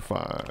to 5.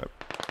 Roger,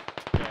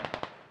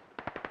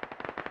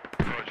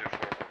 4.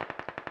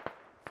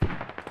 Keep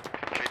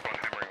on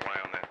hammering away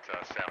on that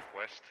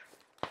southwest.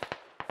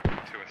 2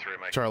 and 3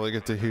 make Charlie,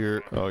 get to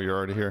here. Oh, you're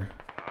already here.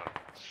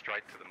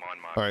 straight to the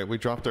mine mark. Alright, we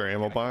dropped our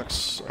ammo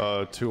box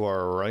to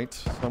our right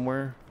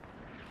somewhere.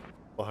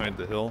 Behind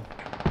the hill.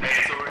 Hey,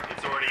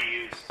 it's already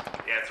used.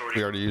 Yeah, it's already.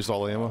 We already used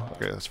all the ammo?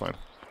 Okay, that's fine.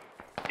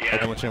 Yeah.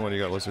 How much ammo do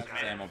you got, Lizard?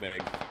 Ammo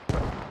bag.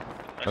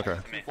 Okay.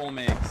 Full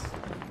mix.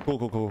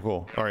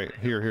 Cool. Alright,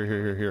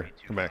 here.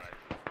 Come back.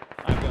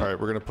 Alright,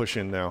 we're gonna push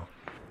in now.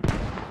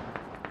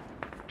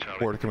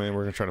 Forward command,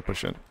 we're gonna try to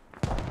push in.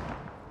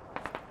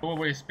 Go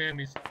away, spam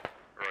me.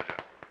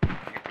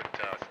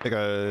 Hey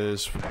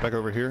guys, back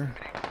over here.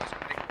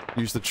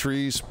 Use the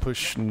trees,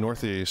 push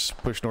northeast.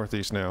 Push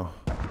northeast now.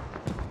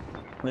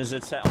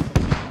 Lizard set up.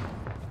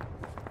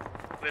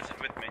 Lizard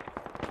with me.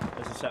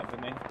 Lizard set up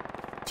with me.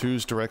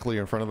 2's directly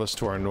in front of us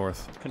to our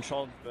north.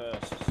 Controlled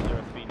burst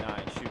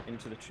 039. Shoot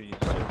into the trees.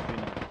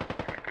 039.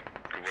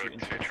 Shoot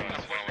into the trees.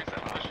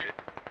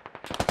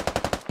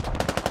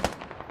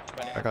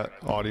 I got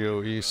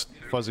audio east.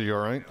 Fuzzy, you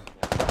alright?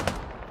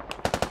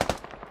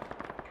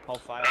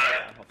 Hold fire.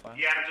 Hold fire.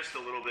 Yeah, I'm just a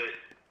little bit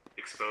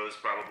exposed,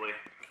 probably.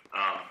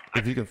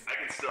 If you can.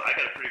 I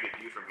got a pretty good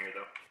view from here,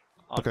 though.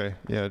 Okay,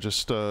 yeah,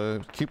 just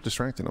keep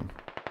distracting them.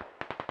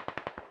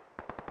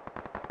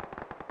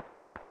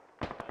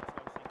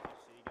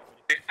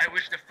 I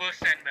wish the first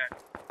sandbag.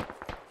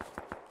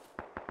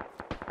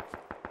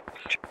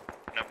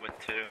 Up with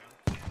 2.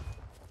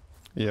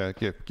 Yeah,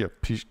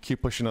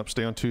 keep pushing up.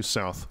 Stay on 2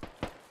 south.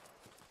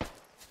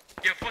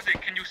 Yeah, first,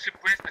 can you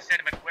suppress the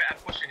sandbag where I'm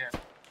pushing it?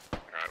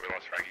 Alright, we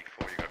lost Raggy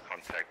 4. You got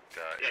contact.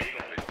 Yeah, you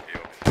got it.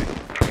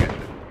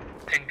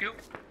 Thank you.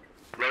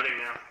 Loading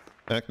now.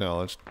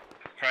 Acknowledged.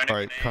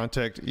 Alright,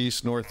 contact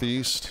east,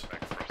 northeast.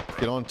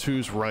 Get on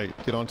 2's right.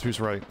 Get on 2's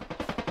right.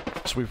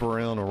 Sweep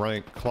around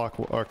right,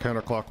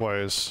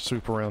 counterclockwise.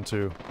 Sweep around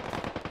 2.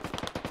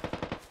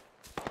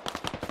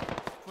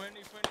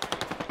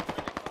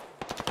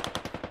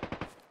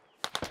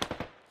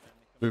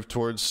 Move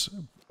towards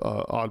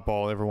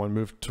oddball. Everyone,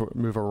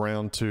 move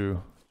around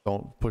 2.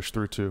 Don't push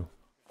through 2.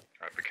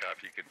 Alright, bcarr,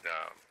 if you could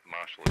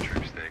marshal the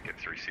troops there, get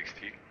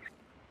 360.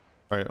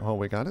 Alright, oh,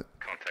 we got it?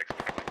 Contact's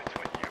probably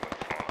between you and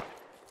 5.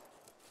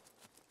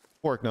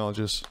 4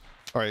 acknowledges.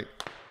 Alright,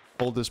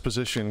 hold this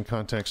position.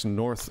 Contacts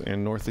north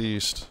and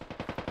northeast.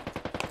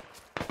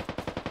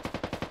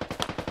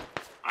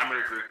 I'm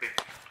regrouping.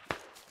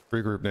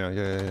 Regroup now,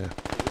 yeah.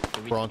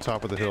 We're on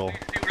top of the hill.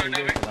 I'm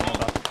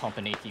about to pump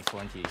an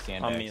AT-20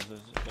 sandbags.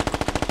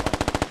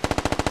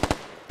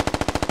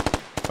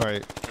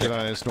 Alright, get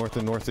eyes north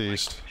and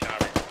northeast.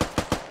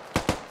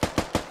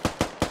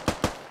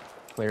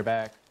 Clear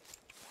back.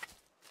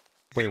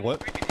 Wait,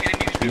 what?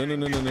 No.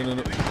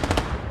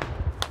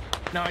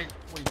 No,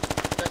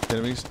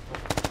 Enemies?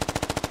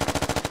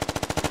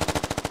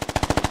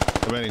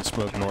 I'm adding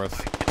smoke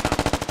north.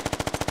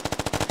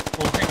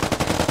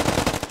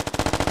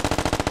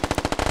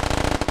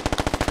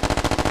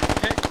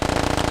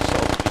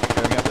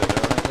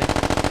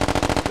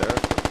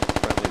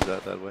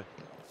 That way.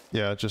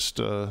 Yeah,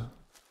 just,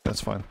 that's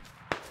fine.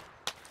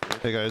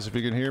 Hey guys, if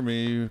you can hear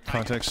me,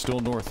 contact's still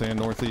north and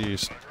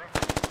northeast.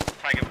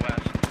 Tiger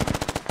west.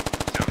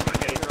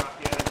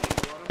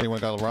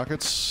 Anyone got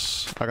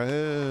rockets? I got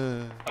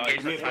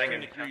He's like 10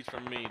 degrees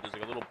from me. There's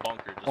like a little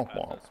bunker just past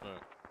that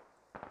smoke.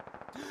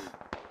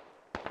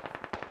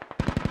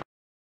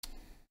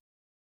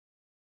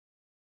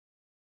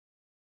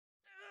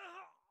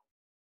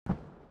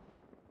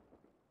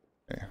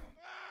 Okay.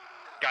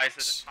 Guys,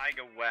 there's a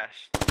tiger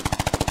west.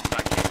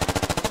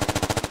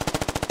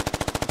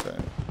 Okay.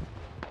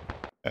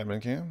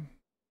 Admin cam?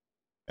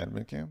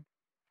 Admin cam?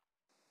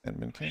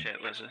 Admin cam?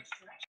 Shit, listen.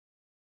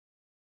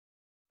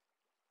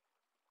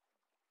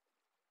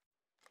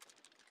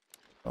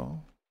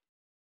 Oh.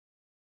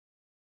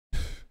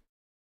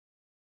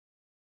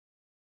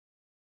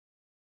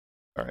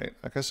 Alright,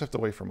 I guess I have to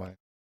wait for my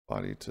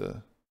body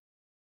to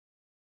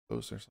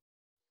post or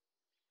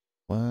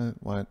something.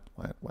 What?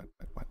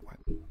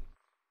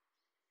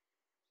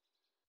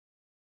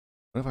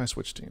 What if I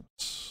switch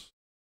teams?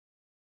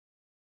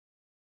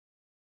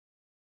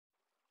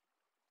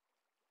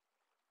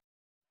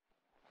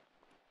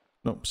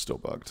 Nope, still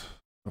bugged.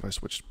 What if I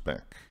switched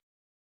back?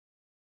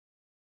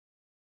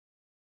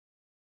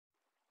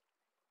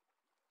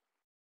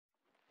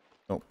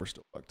 Nope, we're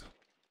still bugged.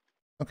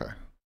 Okay.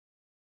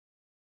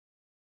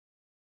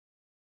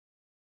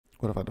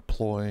 What if I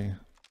deploy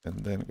and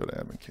then go to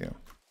admin cam?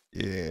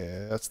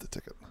 Yeah, that's the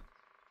ticket.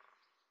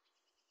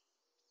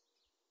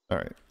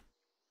 Alright.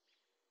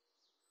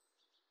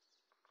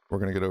 We're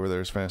gonna get over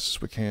there as fast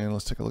as we can.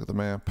 Let's take a look at the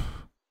map.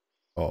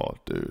 Oh,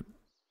 dude.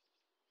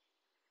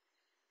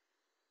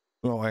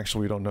 Well,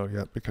 actually, we don't know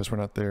yet because we're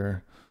not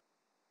there.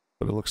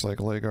 But it looks like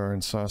Lagar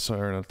and Sasa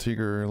and a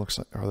Tiger. It looks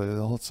like, are they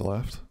all to the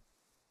left?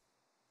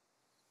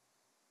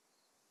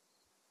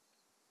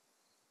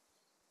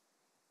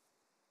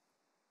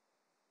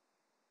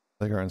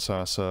 Lagar and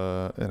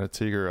Sasa and a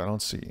Tiger. I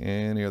don't see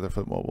any other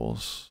foot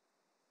mobiles.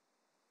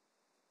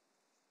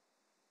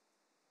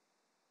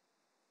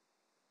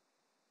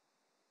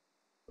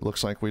 It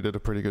looks like we did a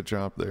pretty good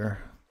job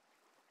there.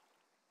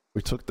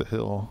 We took the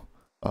hill.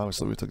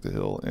 Obviously, we took the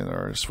hill, and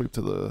our sweep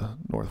to the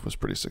north was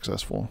pretty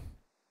successful.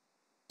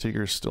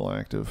 Tiger's still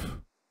active.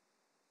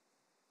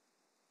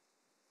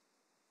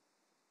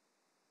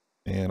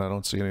 And I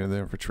don't see any of the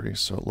infantry,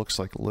 so it looks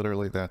like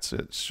literally that's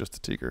it. It's just the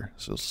Tiger.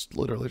 So it's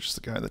literally just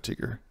the guy in the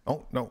Tiger.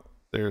 Oh, no.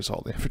 There's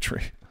all the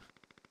infantry.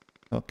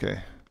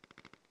 Okay.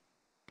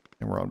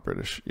 And we're on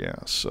British.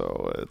 Yeah,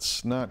 so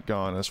it's not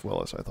gone as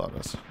well as I thought it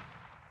was.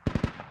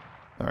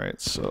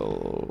 Alright,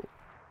 so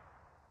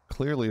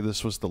clearly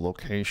this was the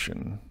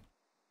location.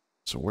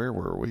 So where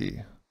were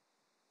we?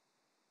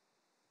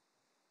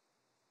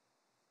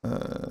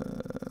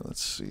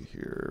 Let's see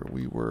here.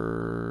 We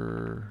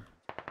were...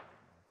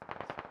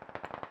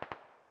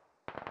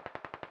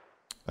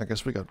 I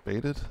guess we got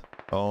baited?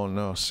 Oh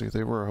no, see,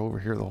 they were over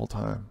here the whole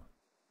time.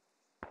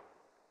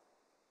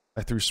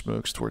 I threw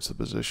smokes towards the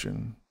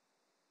position.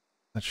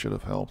 That should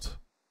have helped.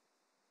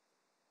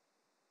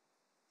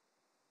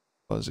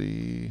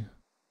 Fuzzy...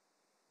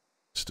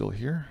 Still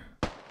here?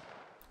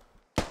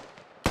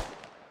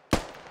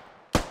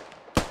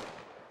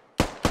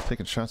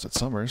 taking shots at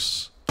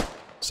Summers.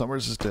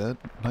 Summers is dead.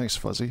 Nice,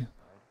 Fuzzy.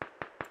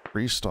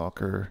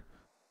 Freestalker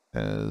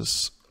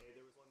has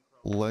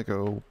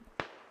Lego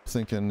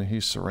thinking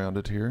he's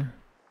surrounded here.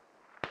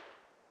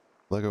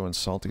 Lego and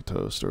Salty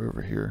Toast are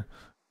over here.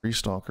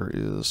 Freestalker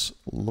is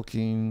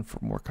looking for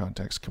more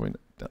contacts coming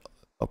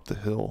up the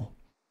hill.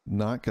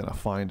 Not gonna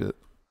find it.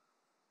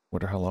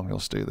 Wonder how long he'll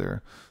stay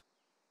there.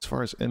 As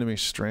far as enemy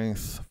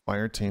strength,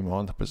 fire team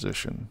on the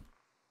position.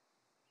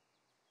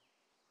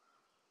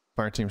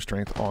 Fire team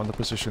strength on the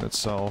position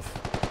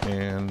itself,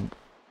 and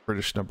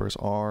British numbers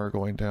are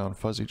going down.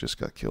 Fuzzy just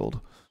got killed.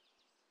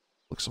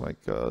 Looks like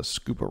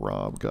Scuba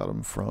Rob got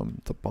him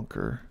from the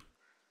bunker.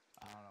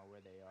 I don't know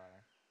where they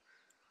are.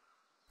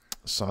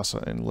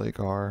 Sasa and Lake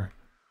are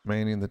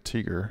manning the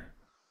Tiger.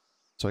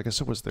 So I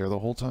guess it was there the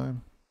whole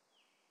time.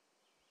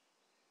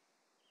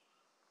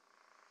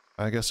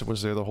 I guess it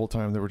was there the whole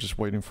time. They were just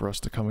waiting for us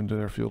to come into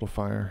their field of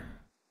fire.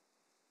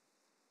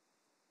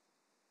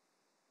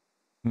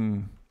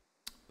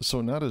 So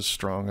not as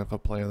strong of a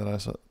play that I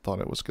thought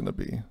it was going to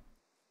be.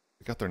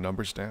 They got their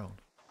numbers down.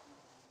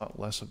 A lot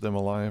less of them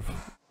alive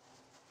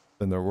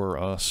than there were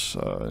us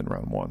in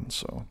round 1,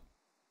 so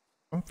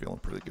I'm feeling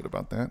pretty good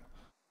about that.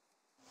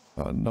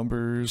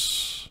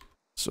 Numbers,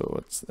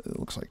 so it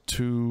looks like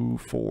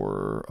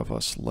 4 of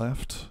us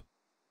left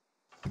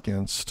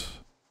against,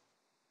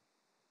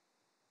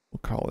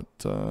 we'll call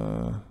it,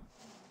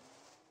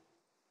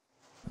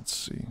 let's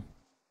see,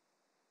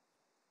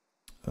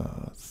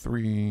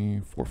 3,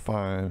 4,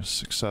 5,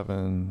 6,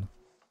 7,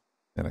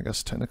 and I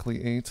guess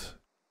technically 8.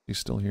 He's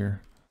still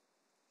here.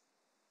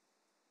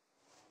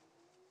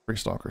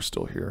 Freestalker's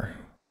still here.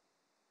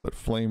 But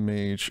Flame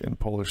Mage and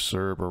Polish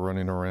Serb are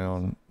running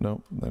around.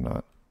 Nope, they're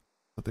not.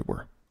 But they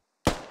were.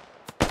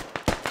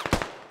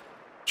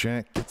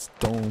 Jack gets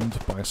domed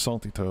by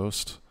Salty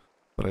Toast,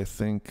 but I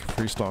think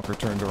Freestalker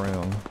turned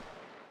around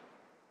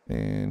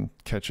and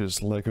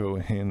catches Lego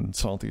and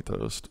Salty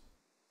Toast.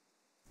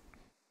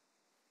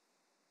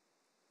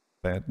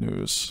 Bad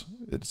news.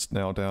 It's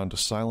now down to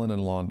Silent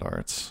and Lawn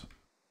Darts.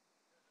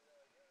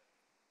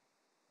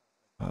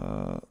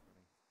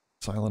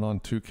 Silent on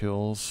 2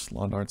 kills,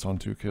 Lawn Darts on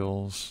 2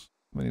 kills.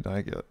 How many did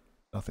I get?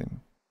 Nothing.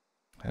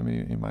 How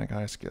many did my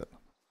guys get?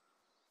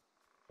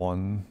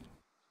 1.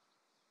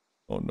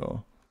 Oh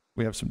no.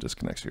 We have some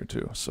disconnects here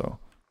too, so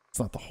it's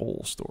not the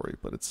whole story,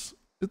 but it's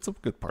a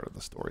good part of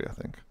the story, I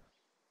think.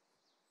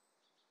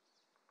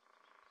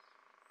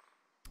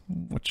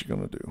 What you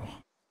gonna do?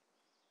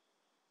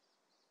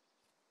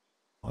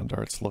 Lawn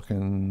Darts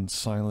looking.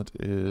 Silent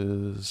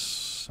is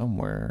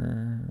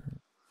somewhere.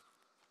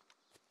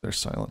 There's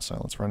Silent.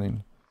 Silent's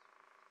running.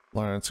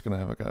 Lawrence gonna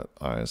have got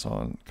eyes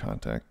on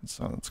contact, and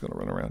Silent's gonna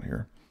run around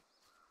here.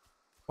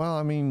 Well,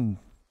 I mean,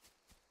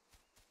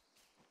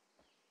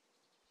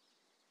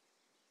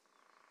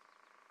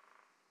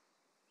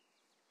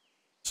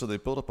 so they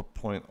built up a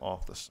point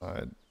off the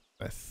side.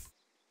 I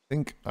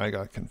think I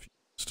got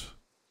confused.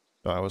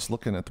 I was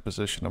looking at the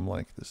position. I'm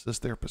like, is this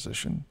their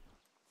position?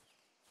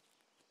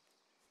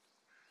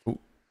 Oh,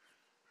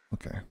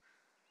 okay.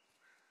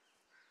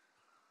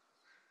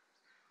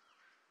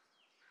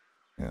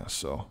 Yeah,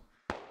 so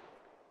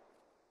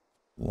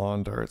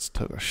Lawn Darts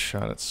took a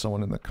shot at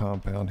someone in the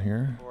compound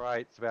here. All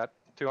right, it's about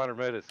 200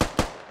 meters.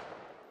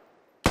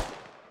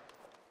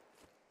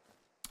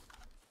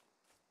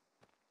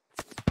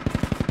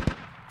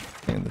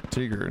 And the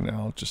Tiger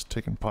now just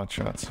taking pot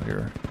shots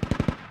here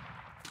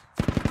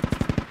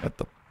at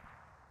the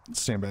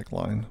sandbag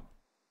line.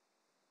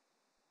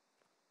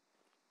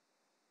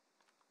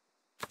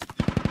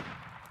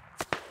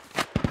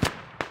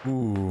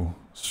 Ooh,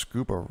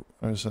 Scuba,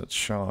 is that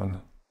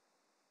Sean?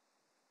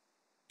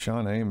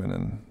 Sean Amon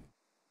and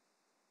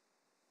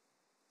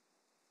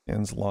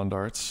ends Lawn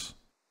Darts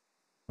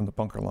from the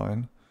bunker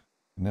line.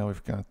 And now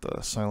we've got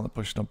the Silent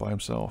pushing up by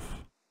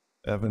himself.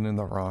 Evan in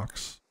the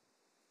rocks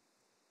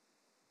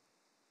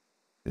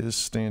is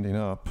standing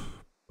up,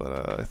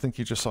 but I think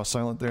you just saw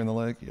Silent there in the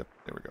leg. Yep,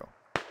 there we go.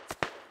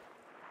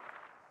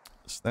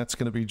 So that's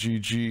going to be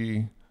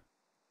GG.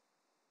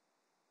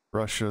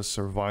 Russia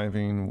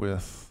surviving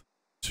with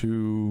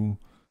 2,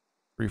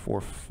 3,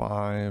 4,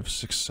 5,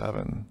 6,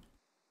 7.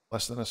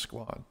 Less than a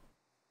squad.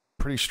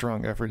 Pretty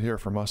strong effort here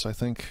from us, I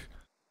think.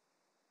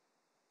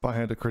 If I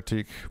had to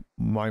critique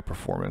my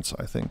performance,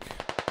 I think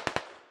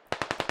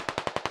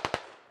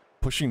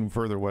pushing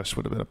further west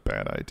would have been a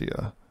bad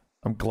idea.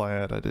 I'm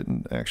glad I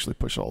didn't actually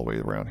push all the way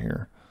around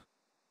here.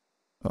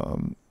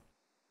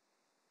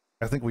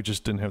 I think we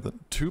just didn't have the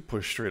 2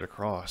 push straight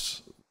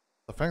across.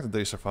 The fact that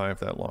they survived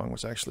that long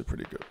was actually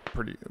pretty good,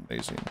 pretty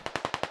amazing.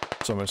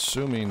 So I'm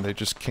assuming they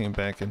just came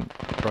back and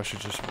Russia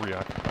just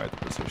reoccupied the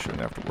position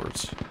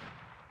afterwards.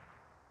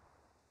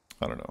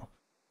 I don't know.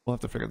 We'll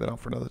have to figure that out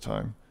for another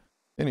time.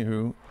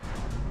 Anywho,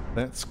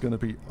 that's going to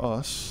be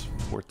us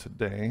for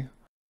today.